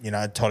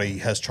that, Toddy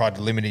has tried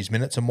to limit his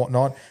minutes and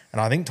whatnot. And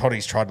I think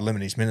Toddy's tried to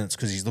limit his minutes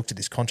because he's looked at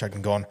this contract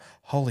and gone,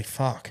 holy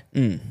fuck,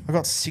 I've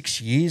got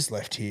 6 years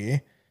left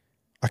here.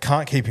 I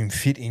can't keep him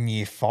fit in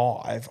year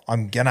 5.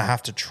 I'm going to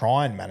have to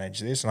try and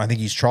manage this. And I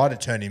think he's tried to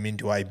turn him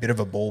into a bit of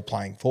a ball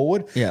playing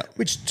forward,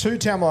 which to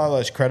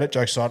Taumalolo's credit,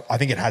 jokes aside, I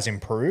think it has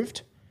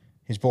improved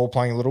his ball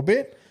playing a little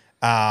bit.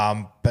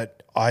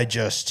 But I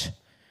just,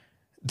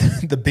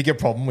 the bigger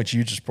problem, which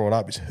you just brought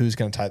up, is who's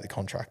going to take the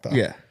contract up.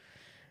 Yeah.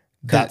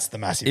 That's the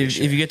massive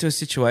issue. If you get to a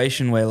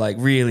situation where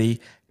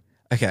really,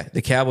 okay,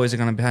 the Cowboys are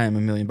going to pay him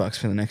 $1 million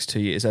for the next 2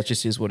 years. That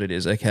just is what it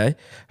is, okay?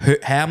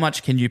 How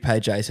much can you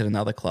pay Jace at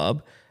another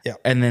club? Yeah.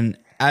 And then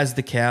as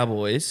the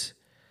Cowboys,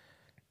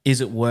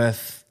 is it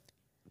worth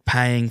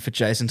paying for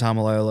Jason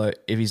Taumalolo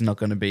if he's not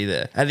going to be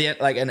there? At the end,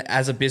 and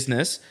as a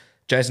business,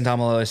 Jason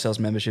Taumalolo sells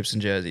memberships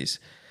and jerseys.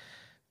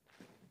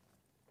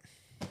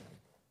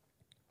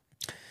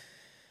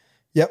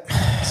 Yep.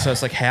 So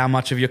it's how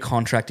much of your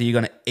contract are you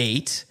going to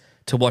eat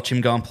to watch him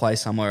go and play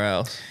somewhere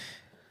else?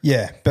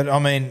 Yeah, but I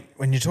mean,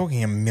 when you're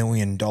talking $1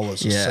 million a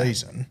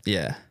season,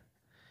 if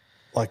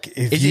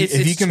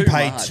you can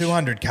pay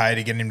 $200K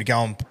to get him to go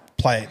and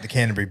play at the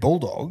Canterbury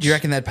Bulldogs, do you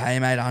reckon they'd pay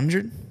him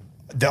 $800?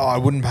 I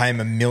wouldn't pay him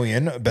 $1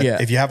 million, but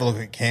if you have a look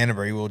at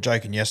Canterbury, we were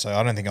joking yesterday,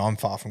 I don't think I'm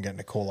far from getting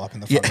a call up in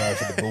the front row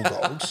for the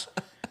Bulldogs.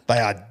 They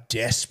are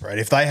desperate.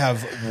 If they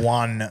have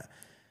one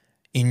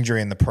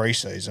injury in the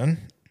preseason,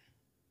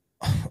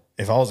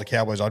 if I was the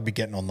Cowboys, I'd be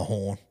getting on the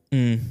horn.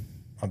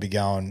 I'd be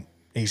going,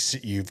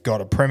 you've got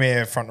a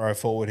premier front row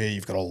forward here.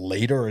 You've got a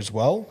leader as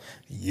well.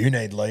 You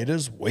need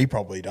leaders. We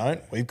probably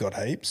don't. We've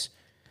got heaps.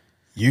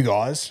 You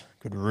guys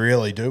could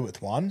really do with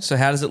one. So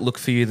how does it look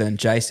for you then,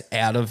 Jace,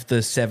 out of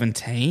the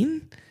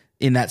 17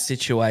 in that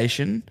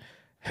situation?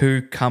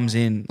 Who comes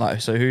in?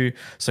 So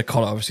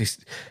Cotter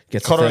obviously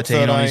gets Cotter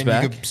 13 on his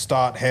back. You could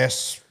start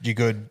Hess. You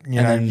could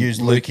use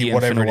Lukey,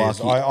 whatever it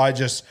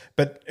is.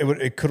 But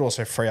it could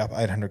also free up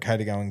 $800K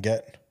to go and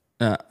get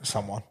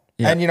someone.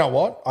 Yeah. And you know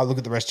what? I look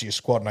at the rest of your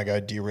squad and I go,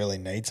 do you really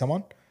need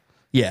someone?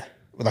 Yeah.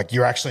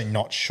 You're actually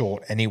not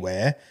short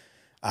anywhere.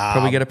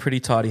 Probably get a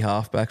pretty tidy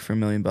halfback for $1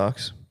 million.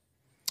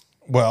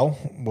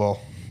 Well,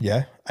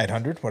 yeah,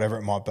 800, whatever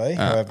it might be,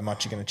 however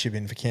much you're going to chip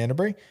in for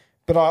Canterbury.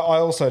 But I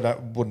also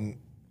don't mind.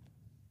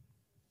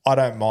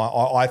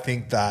 I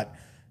think that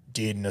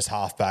Dearden as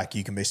halfback,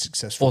 you can be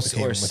successful with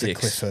him with a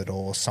Clifford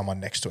or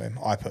someone next to him,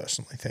 I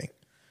personally think.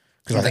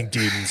 Because I think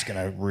Dearden's going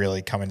to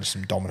really come into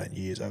some dominant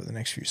years over the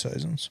next few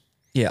seasons.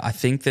 Yeah, I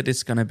think that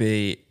it's going to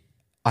be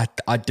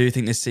I do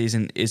think this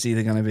season is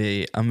either going to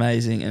be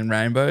amazing and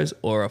rainbows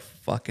or a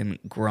fucking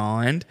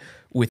grind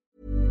with.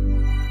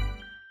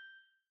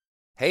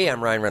 Hey,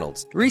 I'm Ryan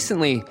Reynolds.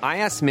 Recently, I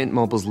asked Mint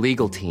Mobile's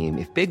legal team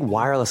if big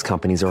wireless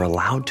companies are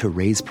allowed to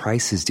raise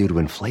prices due to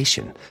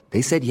inflation.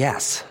 They said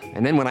yes.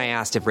 And then when I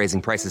asked if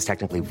raising prices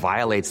technically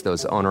violates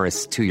those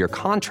onerous 2-year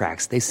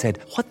contracts, they said,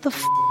 "What the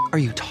f*** are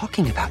you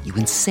talking about, you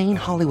insane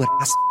Hollywood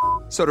ass?"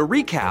 So to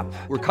recap,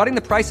 we're cutting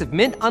the price of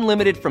Mint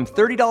Unlimited from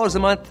 $30 a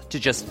month to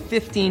just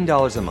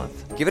 $15 a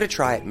month. Give it a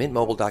try at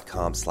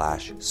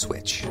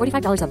mintmobile.com/switch.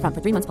 $45 up front for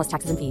 3 months plus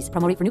taxes and fees.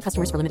 Promo rate for new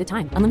customers for limited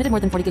time. Unlimited more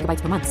than 40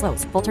 gigabytes per month.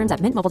 Slows full terms at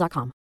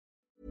mintmobile.com.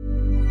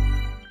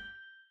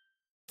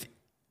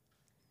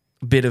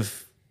 Bit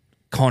of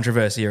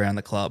controversy around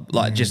the club,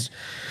 just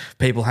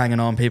people hanging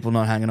on, people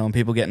not hanging on,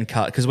 people getting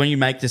cut. Because when you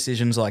make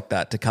decisions like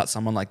that to cut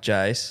someone like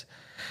Jace,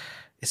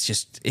 it's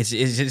just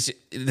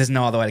there's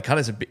no other way to cut it.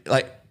 It's a bit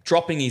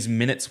dropping his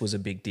minutes was a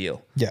big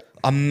deal. Yeah.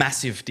 A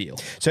massive deal.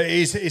 So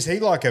is he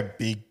like a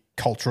big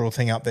cultural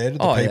thing up there to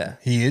the people? Yeah.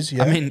 He is,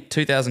 yeah. I mean,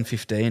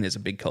 2015 is a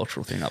big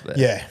cultural thing up there.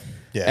 Yeah.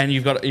 Yeah. And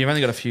you've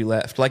only got a few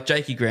left. Like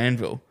Jakey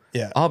Granville.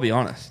 Yeah. I'll be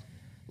honest.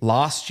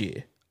 Last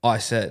year, I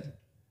said,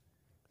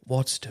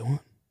 what's doing?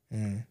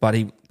 But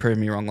he proved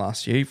me wrong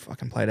last year. He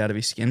fucking played out of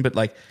his skin. But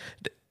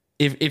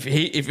if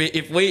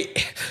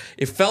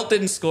Felt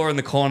didn't score in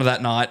the corner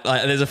that night,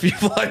 there's a few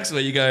blokes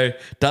where you go,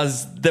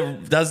 does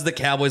the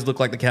Cowboys look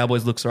like the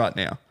Cowboys looks right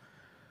now?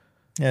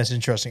 Yeah, it's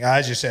interesting.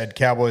 As you said,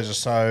 Cowboys are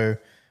so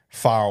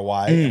far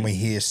away and we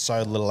hear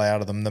so little out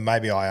of them that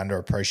maybe I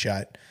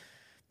underappreciate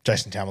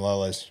Jason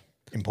Taumalolo's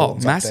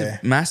importance up there.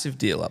 Massive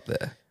deal up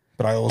there.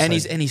 But I also and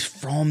he's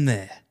from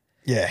there.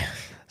 Yeah.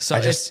 So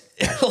I just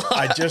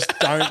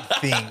don't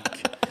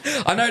think.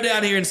 I know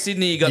down here in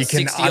Sydney you got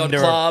 60-odd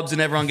clubs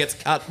and everyone gets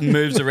cut and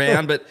moves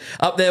around, but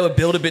up there we're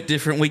built a bit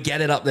different. We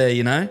get it up there,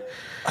 you know?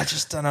 I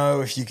just don't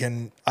know if you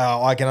can...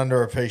 I can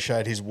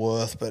underappreciate his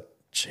worth, but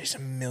geez,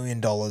 $1 million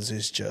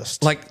is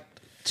just...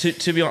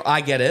 To be honest,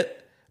 I get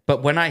it,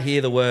 but when I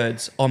hear the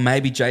words,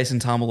 maybe Jason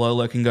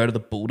Taumalolo can go to the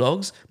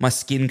Bulldogs, my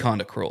skin kind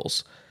of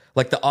crawls.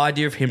 The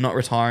idea of him not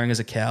retiring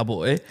as a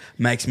Cowboy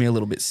makes me a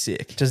little bit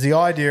sick. Does the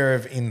idea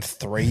of in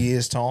 3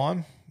 years'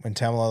 time... when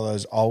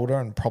Tamalolo's older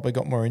and probably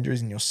got more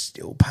injuries, and you're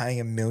still paying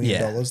 $1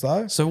 million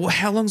though. So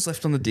how long's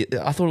left on the deal?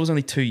 I thought it was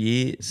only 2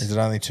 years. Is it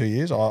only 2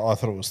 years? I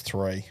thought it was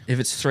 3. If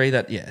it's 3,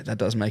 that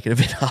does make it a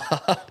bit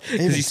hard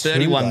because he's 2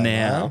 31 though,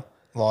 now. man.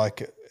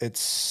 Like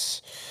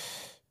it's,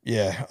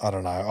 yeah, I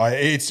don't know.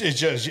 It's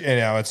just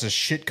it's a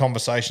shit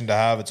conversation to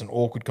have. It's an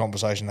awkward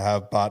conversation to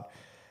have, but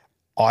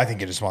I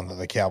think it is one that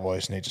the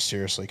Cowboys need to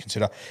seriously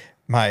consider,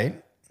 mate.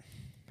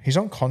 He's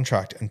on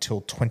contract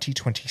until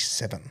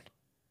 2027.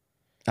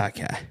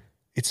 Okay.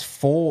 It's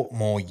 4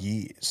 more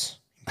years,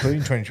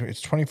 including 2020.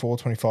 It's 24,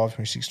 25,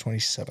 26,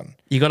 27.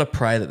 You got to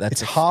pray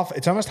that's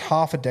It's almost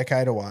half a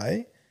decade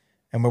away,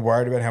 and we're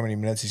worried about how many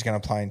minutes he's going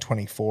to play in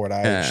 24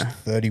 at age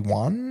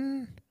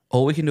 31.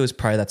 All we can do is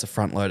pray that's a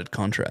front-loaded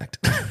contract.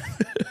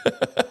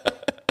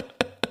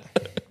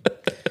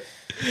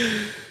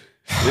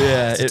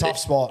 It's a tough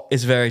spot.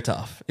 It's very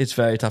tough. It's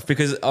very tough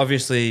because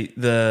obviously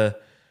the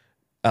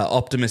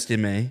optimist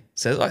in me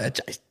says, "Oh,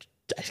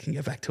 Jace can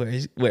go back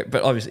to where."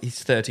 But obviously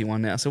he's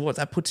 31 now, so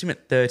that puts him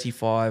at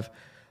 35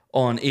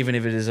 on, even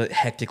if it is a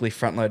hectically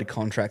front-loaded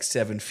contract,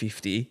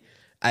 750,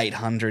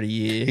 800 a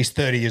year. He's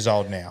 30 years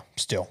old now.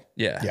 Still,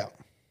 yeah.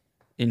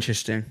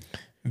 Interesting.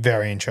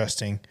 Very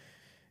interesting.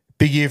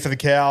 Big year for the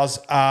Cows.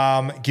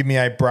 Give me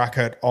a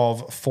bracket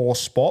of 4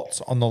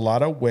 spots on the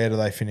ladder. Where do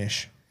they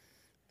finish?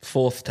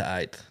 4th to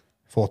 8th.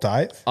 4th to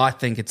 8th? I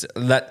think it's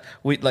that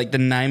we like the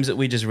names that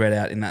we just read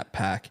out in that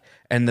pack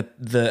and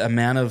the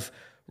amount of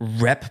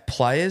rep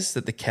players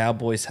that the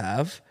Cowboys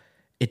have.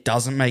 It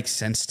doesn't make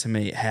sense to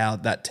me how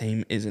that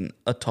team isn't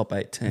a top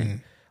 8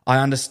 team. I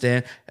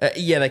understand.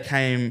 They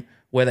came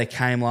where they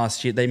came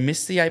last year. They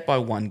missed the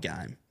 8-1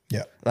 game.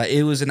 Yeah. Like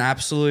it was an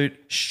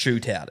absolute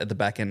shootout at the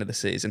back end of the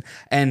season.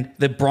 And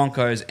the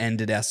Broncos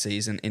ended our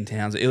season in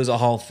Townsville. It was a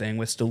whole thing.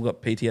 We've still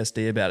got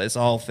PTSD about it. It's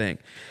a whole thing.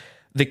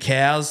 The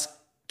Cows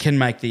can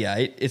make the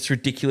 8. It's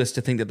ridiculous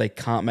to think that they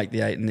can't make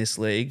the 8 in this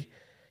league.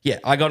 Yeah,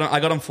 I got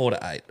them 4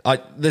 to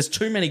 8. There's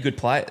too many good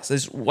players.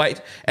 There's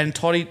and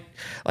Toddy,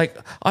 like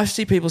I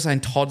see people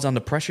saying Todd's under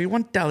pressure. He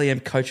won Dally M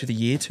Coach of the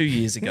Year 2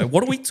 years ago.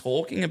 What are we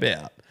talking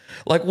about?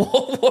 Like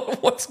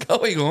what's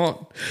going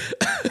on?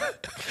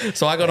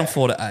 So I got them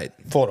 4 to 8.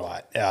 4 to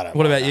 8. Yeah, I don't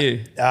what mind about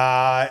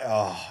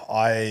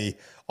that. you?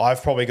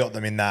 I've probably got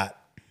them in that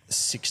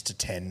 6 to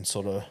 10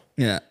 sort of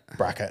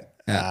bracket.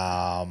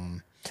 Yeah.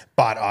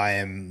 But I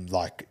am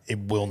like, it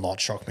will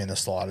not shock me in the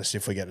slightest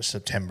if we get to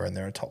September and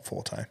they're a top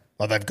 4 team.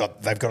 Like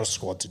they've got a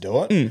squad to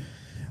do it.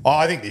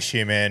 I think this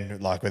year, man,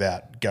 like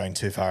without going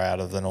too far out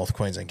of the North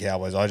Queensland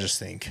Cowboys, I just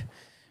think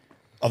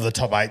of the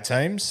top 8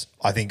 teams,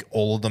 I think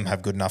all of them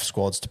have good enough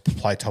squads to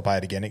play top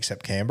 8 again,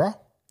 except Canberra.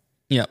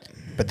 Yep.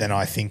 But then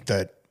I think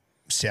that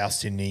South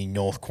Sydney,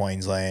 North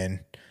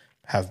Queensland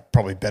have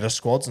probably better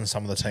squads than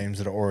some of the teams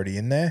that are already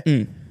in there.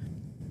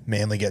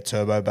 Manly get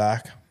Turbo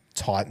back.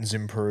 Titans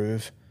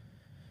improve.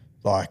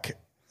 Like,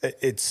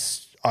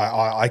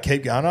 I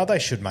keep going, they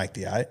should make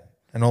the 8.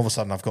 And all of a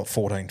sudden I've got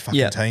 14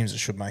 fucking teams that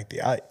should make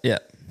the 8. Yeah.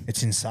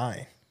 It's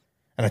insane.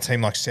 And a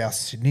team like South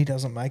Sydney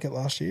doesn't make it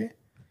last year.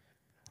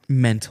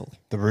 Mental.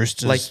 The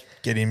Roosters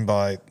get in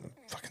by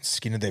fucking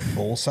skin of their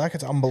ball sack.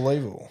 It's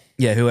unbelievable.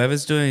 Yeah,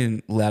 whoever's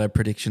doing ladder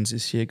predictions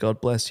this year, God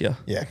bless you.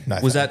 Yeah, no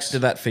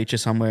Did that feature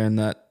somewhere in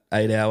that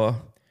 8 hour?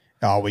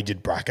 Oh, we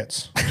did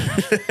brackets.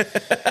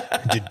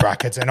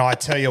 And I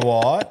tell you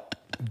what,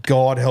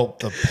 God help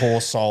the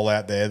poor soul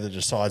out there that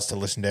decides to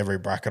listen to every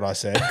bracket I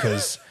said,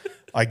 because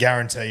I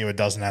guarantee you it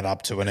doesn't add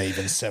up to an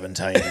even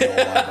 17 in all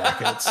my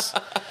brackets.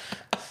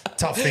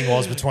 Tough thing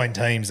was between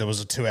teams, there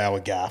was a 2-hour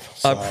gap.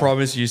 So I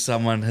promise you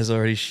someone has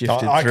already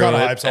shifted I through kind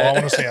of it. hope so. I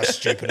want to see how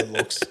stupid it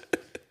looks.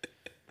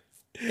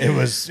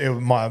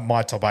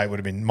 My top 8 would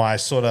have been my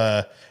sort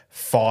of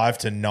 5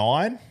 to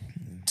 9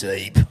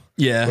 deep.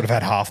 Yeah. Would have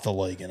had half the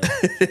league in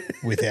it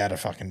without a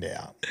fucking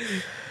doubt.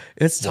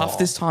 It's tough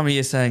this time of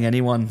year saying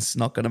anyone's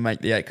not going to make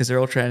the 8 because they're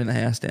all training the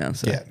house down.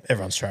 So. Yeah,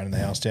 everyone's training the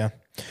house down.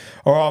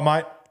 All right,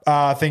 mate.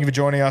 Thank you for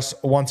joining us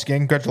once again.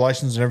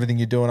 Congratulations on everything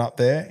you're doing up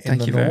there in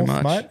the north, very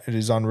much, mate. It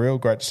is unreal.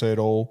 Great to see it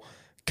all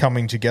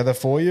coming together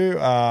for you.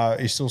 Are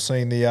you still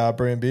seeing the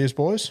Brew and Beers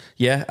boys?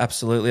 Yeah,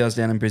 absolutely. I was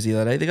down in Brizzy the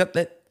other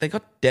day. They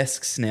got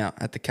desks now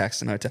at the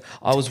Caxton Hotel.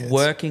 I was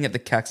working at the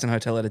Caxton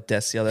Hotel at a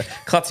desk the other.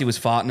 Clutzy was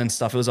farting and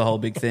stuff. It was a whole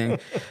big thing.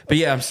 But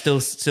yeah, I'm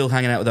still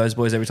hanging out with those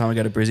boys every time I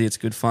go to Brizzy. It's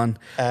good fun.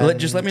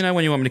 Just let me know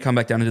when you want me to come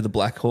back down and do the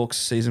Blackhawks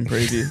season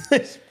preview.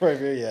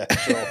 Preview, yeah,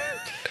 sure.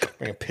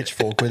 Bring a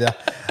pitchfork with you.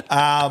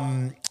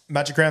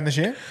 Magic round this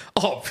year?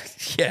 Oh,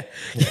 yeah.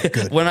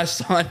 Good. When I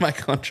signed my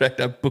contract,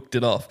 I booked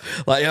it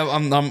off. Like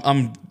I'm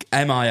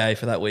MIA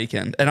for that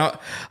weekend, and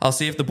I'll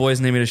see if the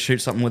boys need me to shoot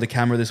something with a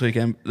camera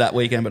that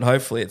weekend. But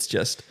hopefully, it's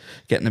just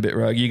getting a bit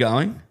rogue. You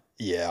going?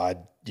 Yeah,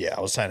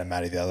 I was saying to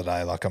Maddie the other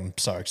day, like I'm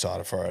so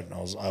excited for it, and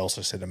I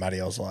also said to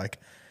Maddie, I was like,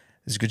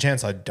 there's a good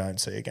chance I don't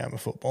see a game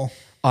of football.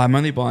 I'm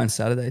only buying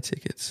Saturday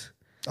tickets.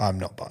 I'm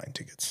not buying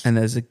tickets. And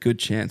there's a good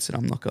chance that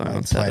I'm not going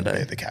on Saturday. I plan to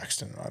be at the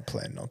Caxton. I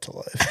plan not to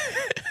leave.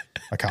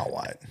 I can't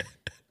wait.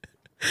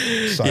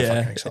 So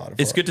fucking excited for it.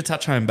 It's good to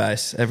touch home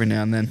base every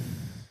now and then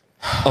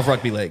of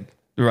rugby league,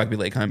 the rugby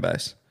league home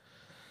base.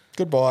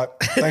 Goodbye.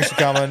 Thanks for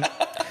coming.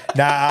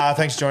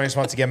 Thanks for joining us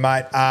once again,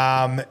 mate.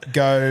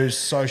 Go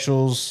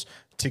socials,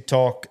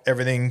 TikTok,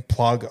 everything,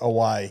 plug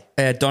away.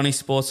 Donny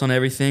Sports on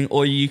everything,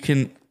 or you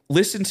can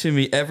listen to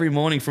me every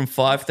morning from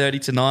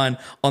 5:30 to 9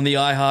 on the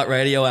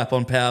iHeartRadio app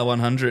on Power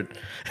 100.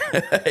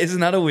 Isn't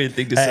that a weird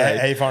thing to say?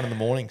 How you finding the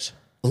mornings?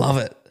 Love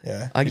it.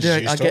 Yeah. I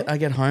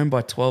get home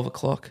by 12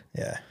 o'clock.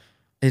 Yeah.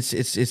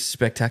 It's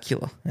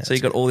spectacular. So you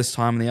got all this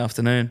time in the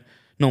afternoon.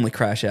 Normally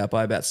crash out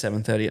by about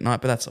 7:30 at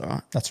night, but that's all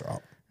right. That's all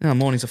right. No,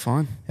 mornings are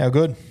fine. How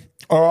good.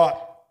 All right.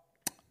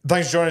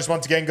 Thanks for joining us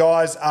once again,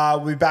 guys.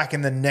 We'll be back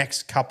in the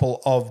next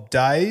couple of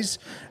days.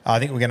 I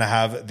think we're going to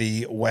have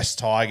the West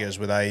Tigers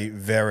with a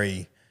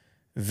very,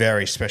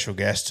 very special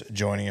guest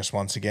joining us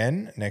once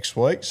again next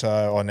week.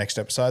 So, or next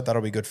episode.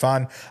 That'll be good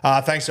fun.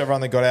 Thanks to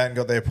everyone that got out and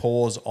got their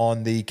paws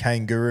on the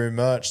Kangaroo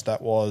merch.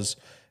 That was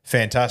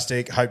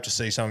fantastic. Hope to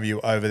see some of you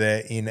over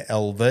there in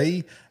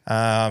LV.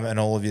 And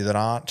all of you that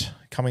aren't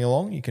coming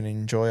along, you can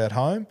enjoy at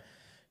home.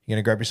 You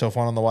going to grab yourself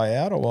one on the way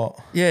out or what?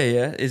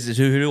 Yeah.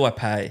 Who do I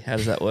pay? How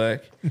does that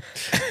work?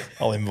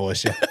 I'll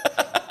invoice you.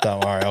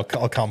 Don't worry.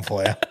 I'll come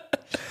for you.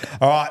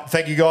 All right.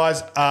 Thank you,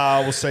 guys.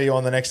 We'll see you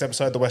on the next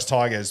episode. The West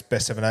Tigers,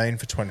 Best 17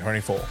 for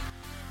 2024.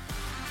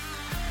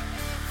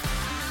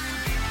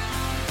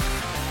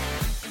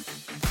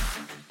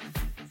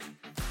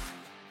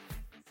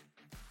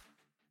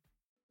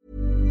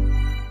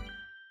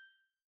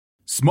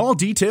 Small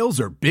details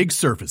are big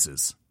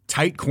surfaces.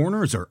 Tight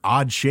corners are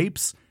odd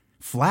shapes.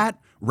 Flat,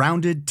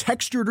 rounded,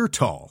 textured, or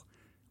tall.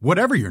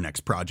 Whatever your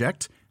next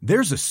project,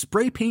 there's a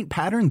spray paint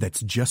pattern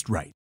that's just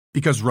right.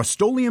 Because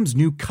Rust-Oleum's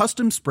new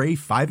Custom Spray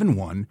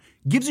 5-in-1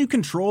 gives you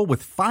control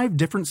with 5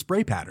 different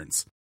spray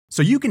patterns.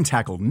 So you can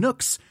tackle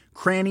nooks,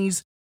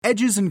 crannies,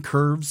 edges, and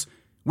curves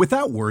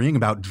without worrying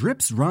about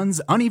drips, runs,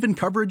 uneven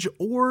coverage,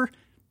 or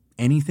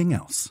anything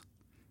else.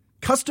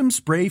 Custom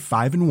Spray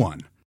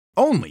 5-in-1.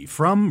 Only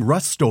from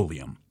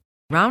Rust-Oleum.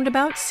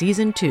 Roundabout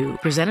Season 2,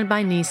 presented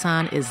by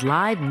Nissan, is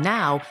live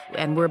now,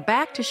 and we're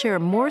back to share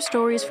more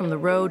stories from the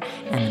road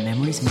and the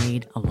memories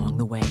made along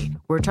the way.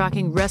 We're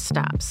talking rest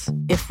stops.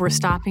 If we're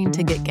stopping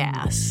to get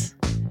gas,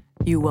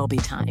 you will be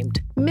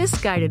timed.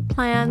 Misguided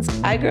plans.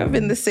 I grew up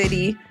in the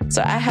city,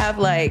 so I have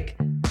a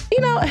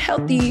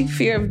healthy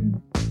fear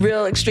of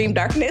real extreme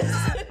darkness.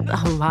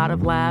 A lot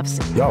of laughs.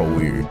 Y'all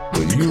weird,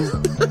 but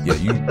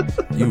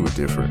you were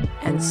different.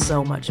 And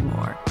so much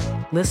more.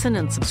 Listen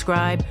and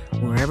subscribe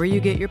wherever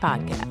you get your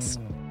podcasts.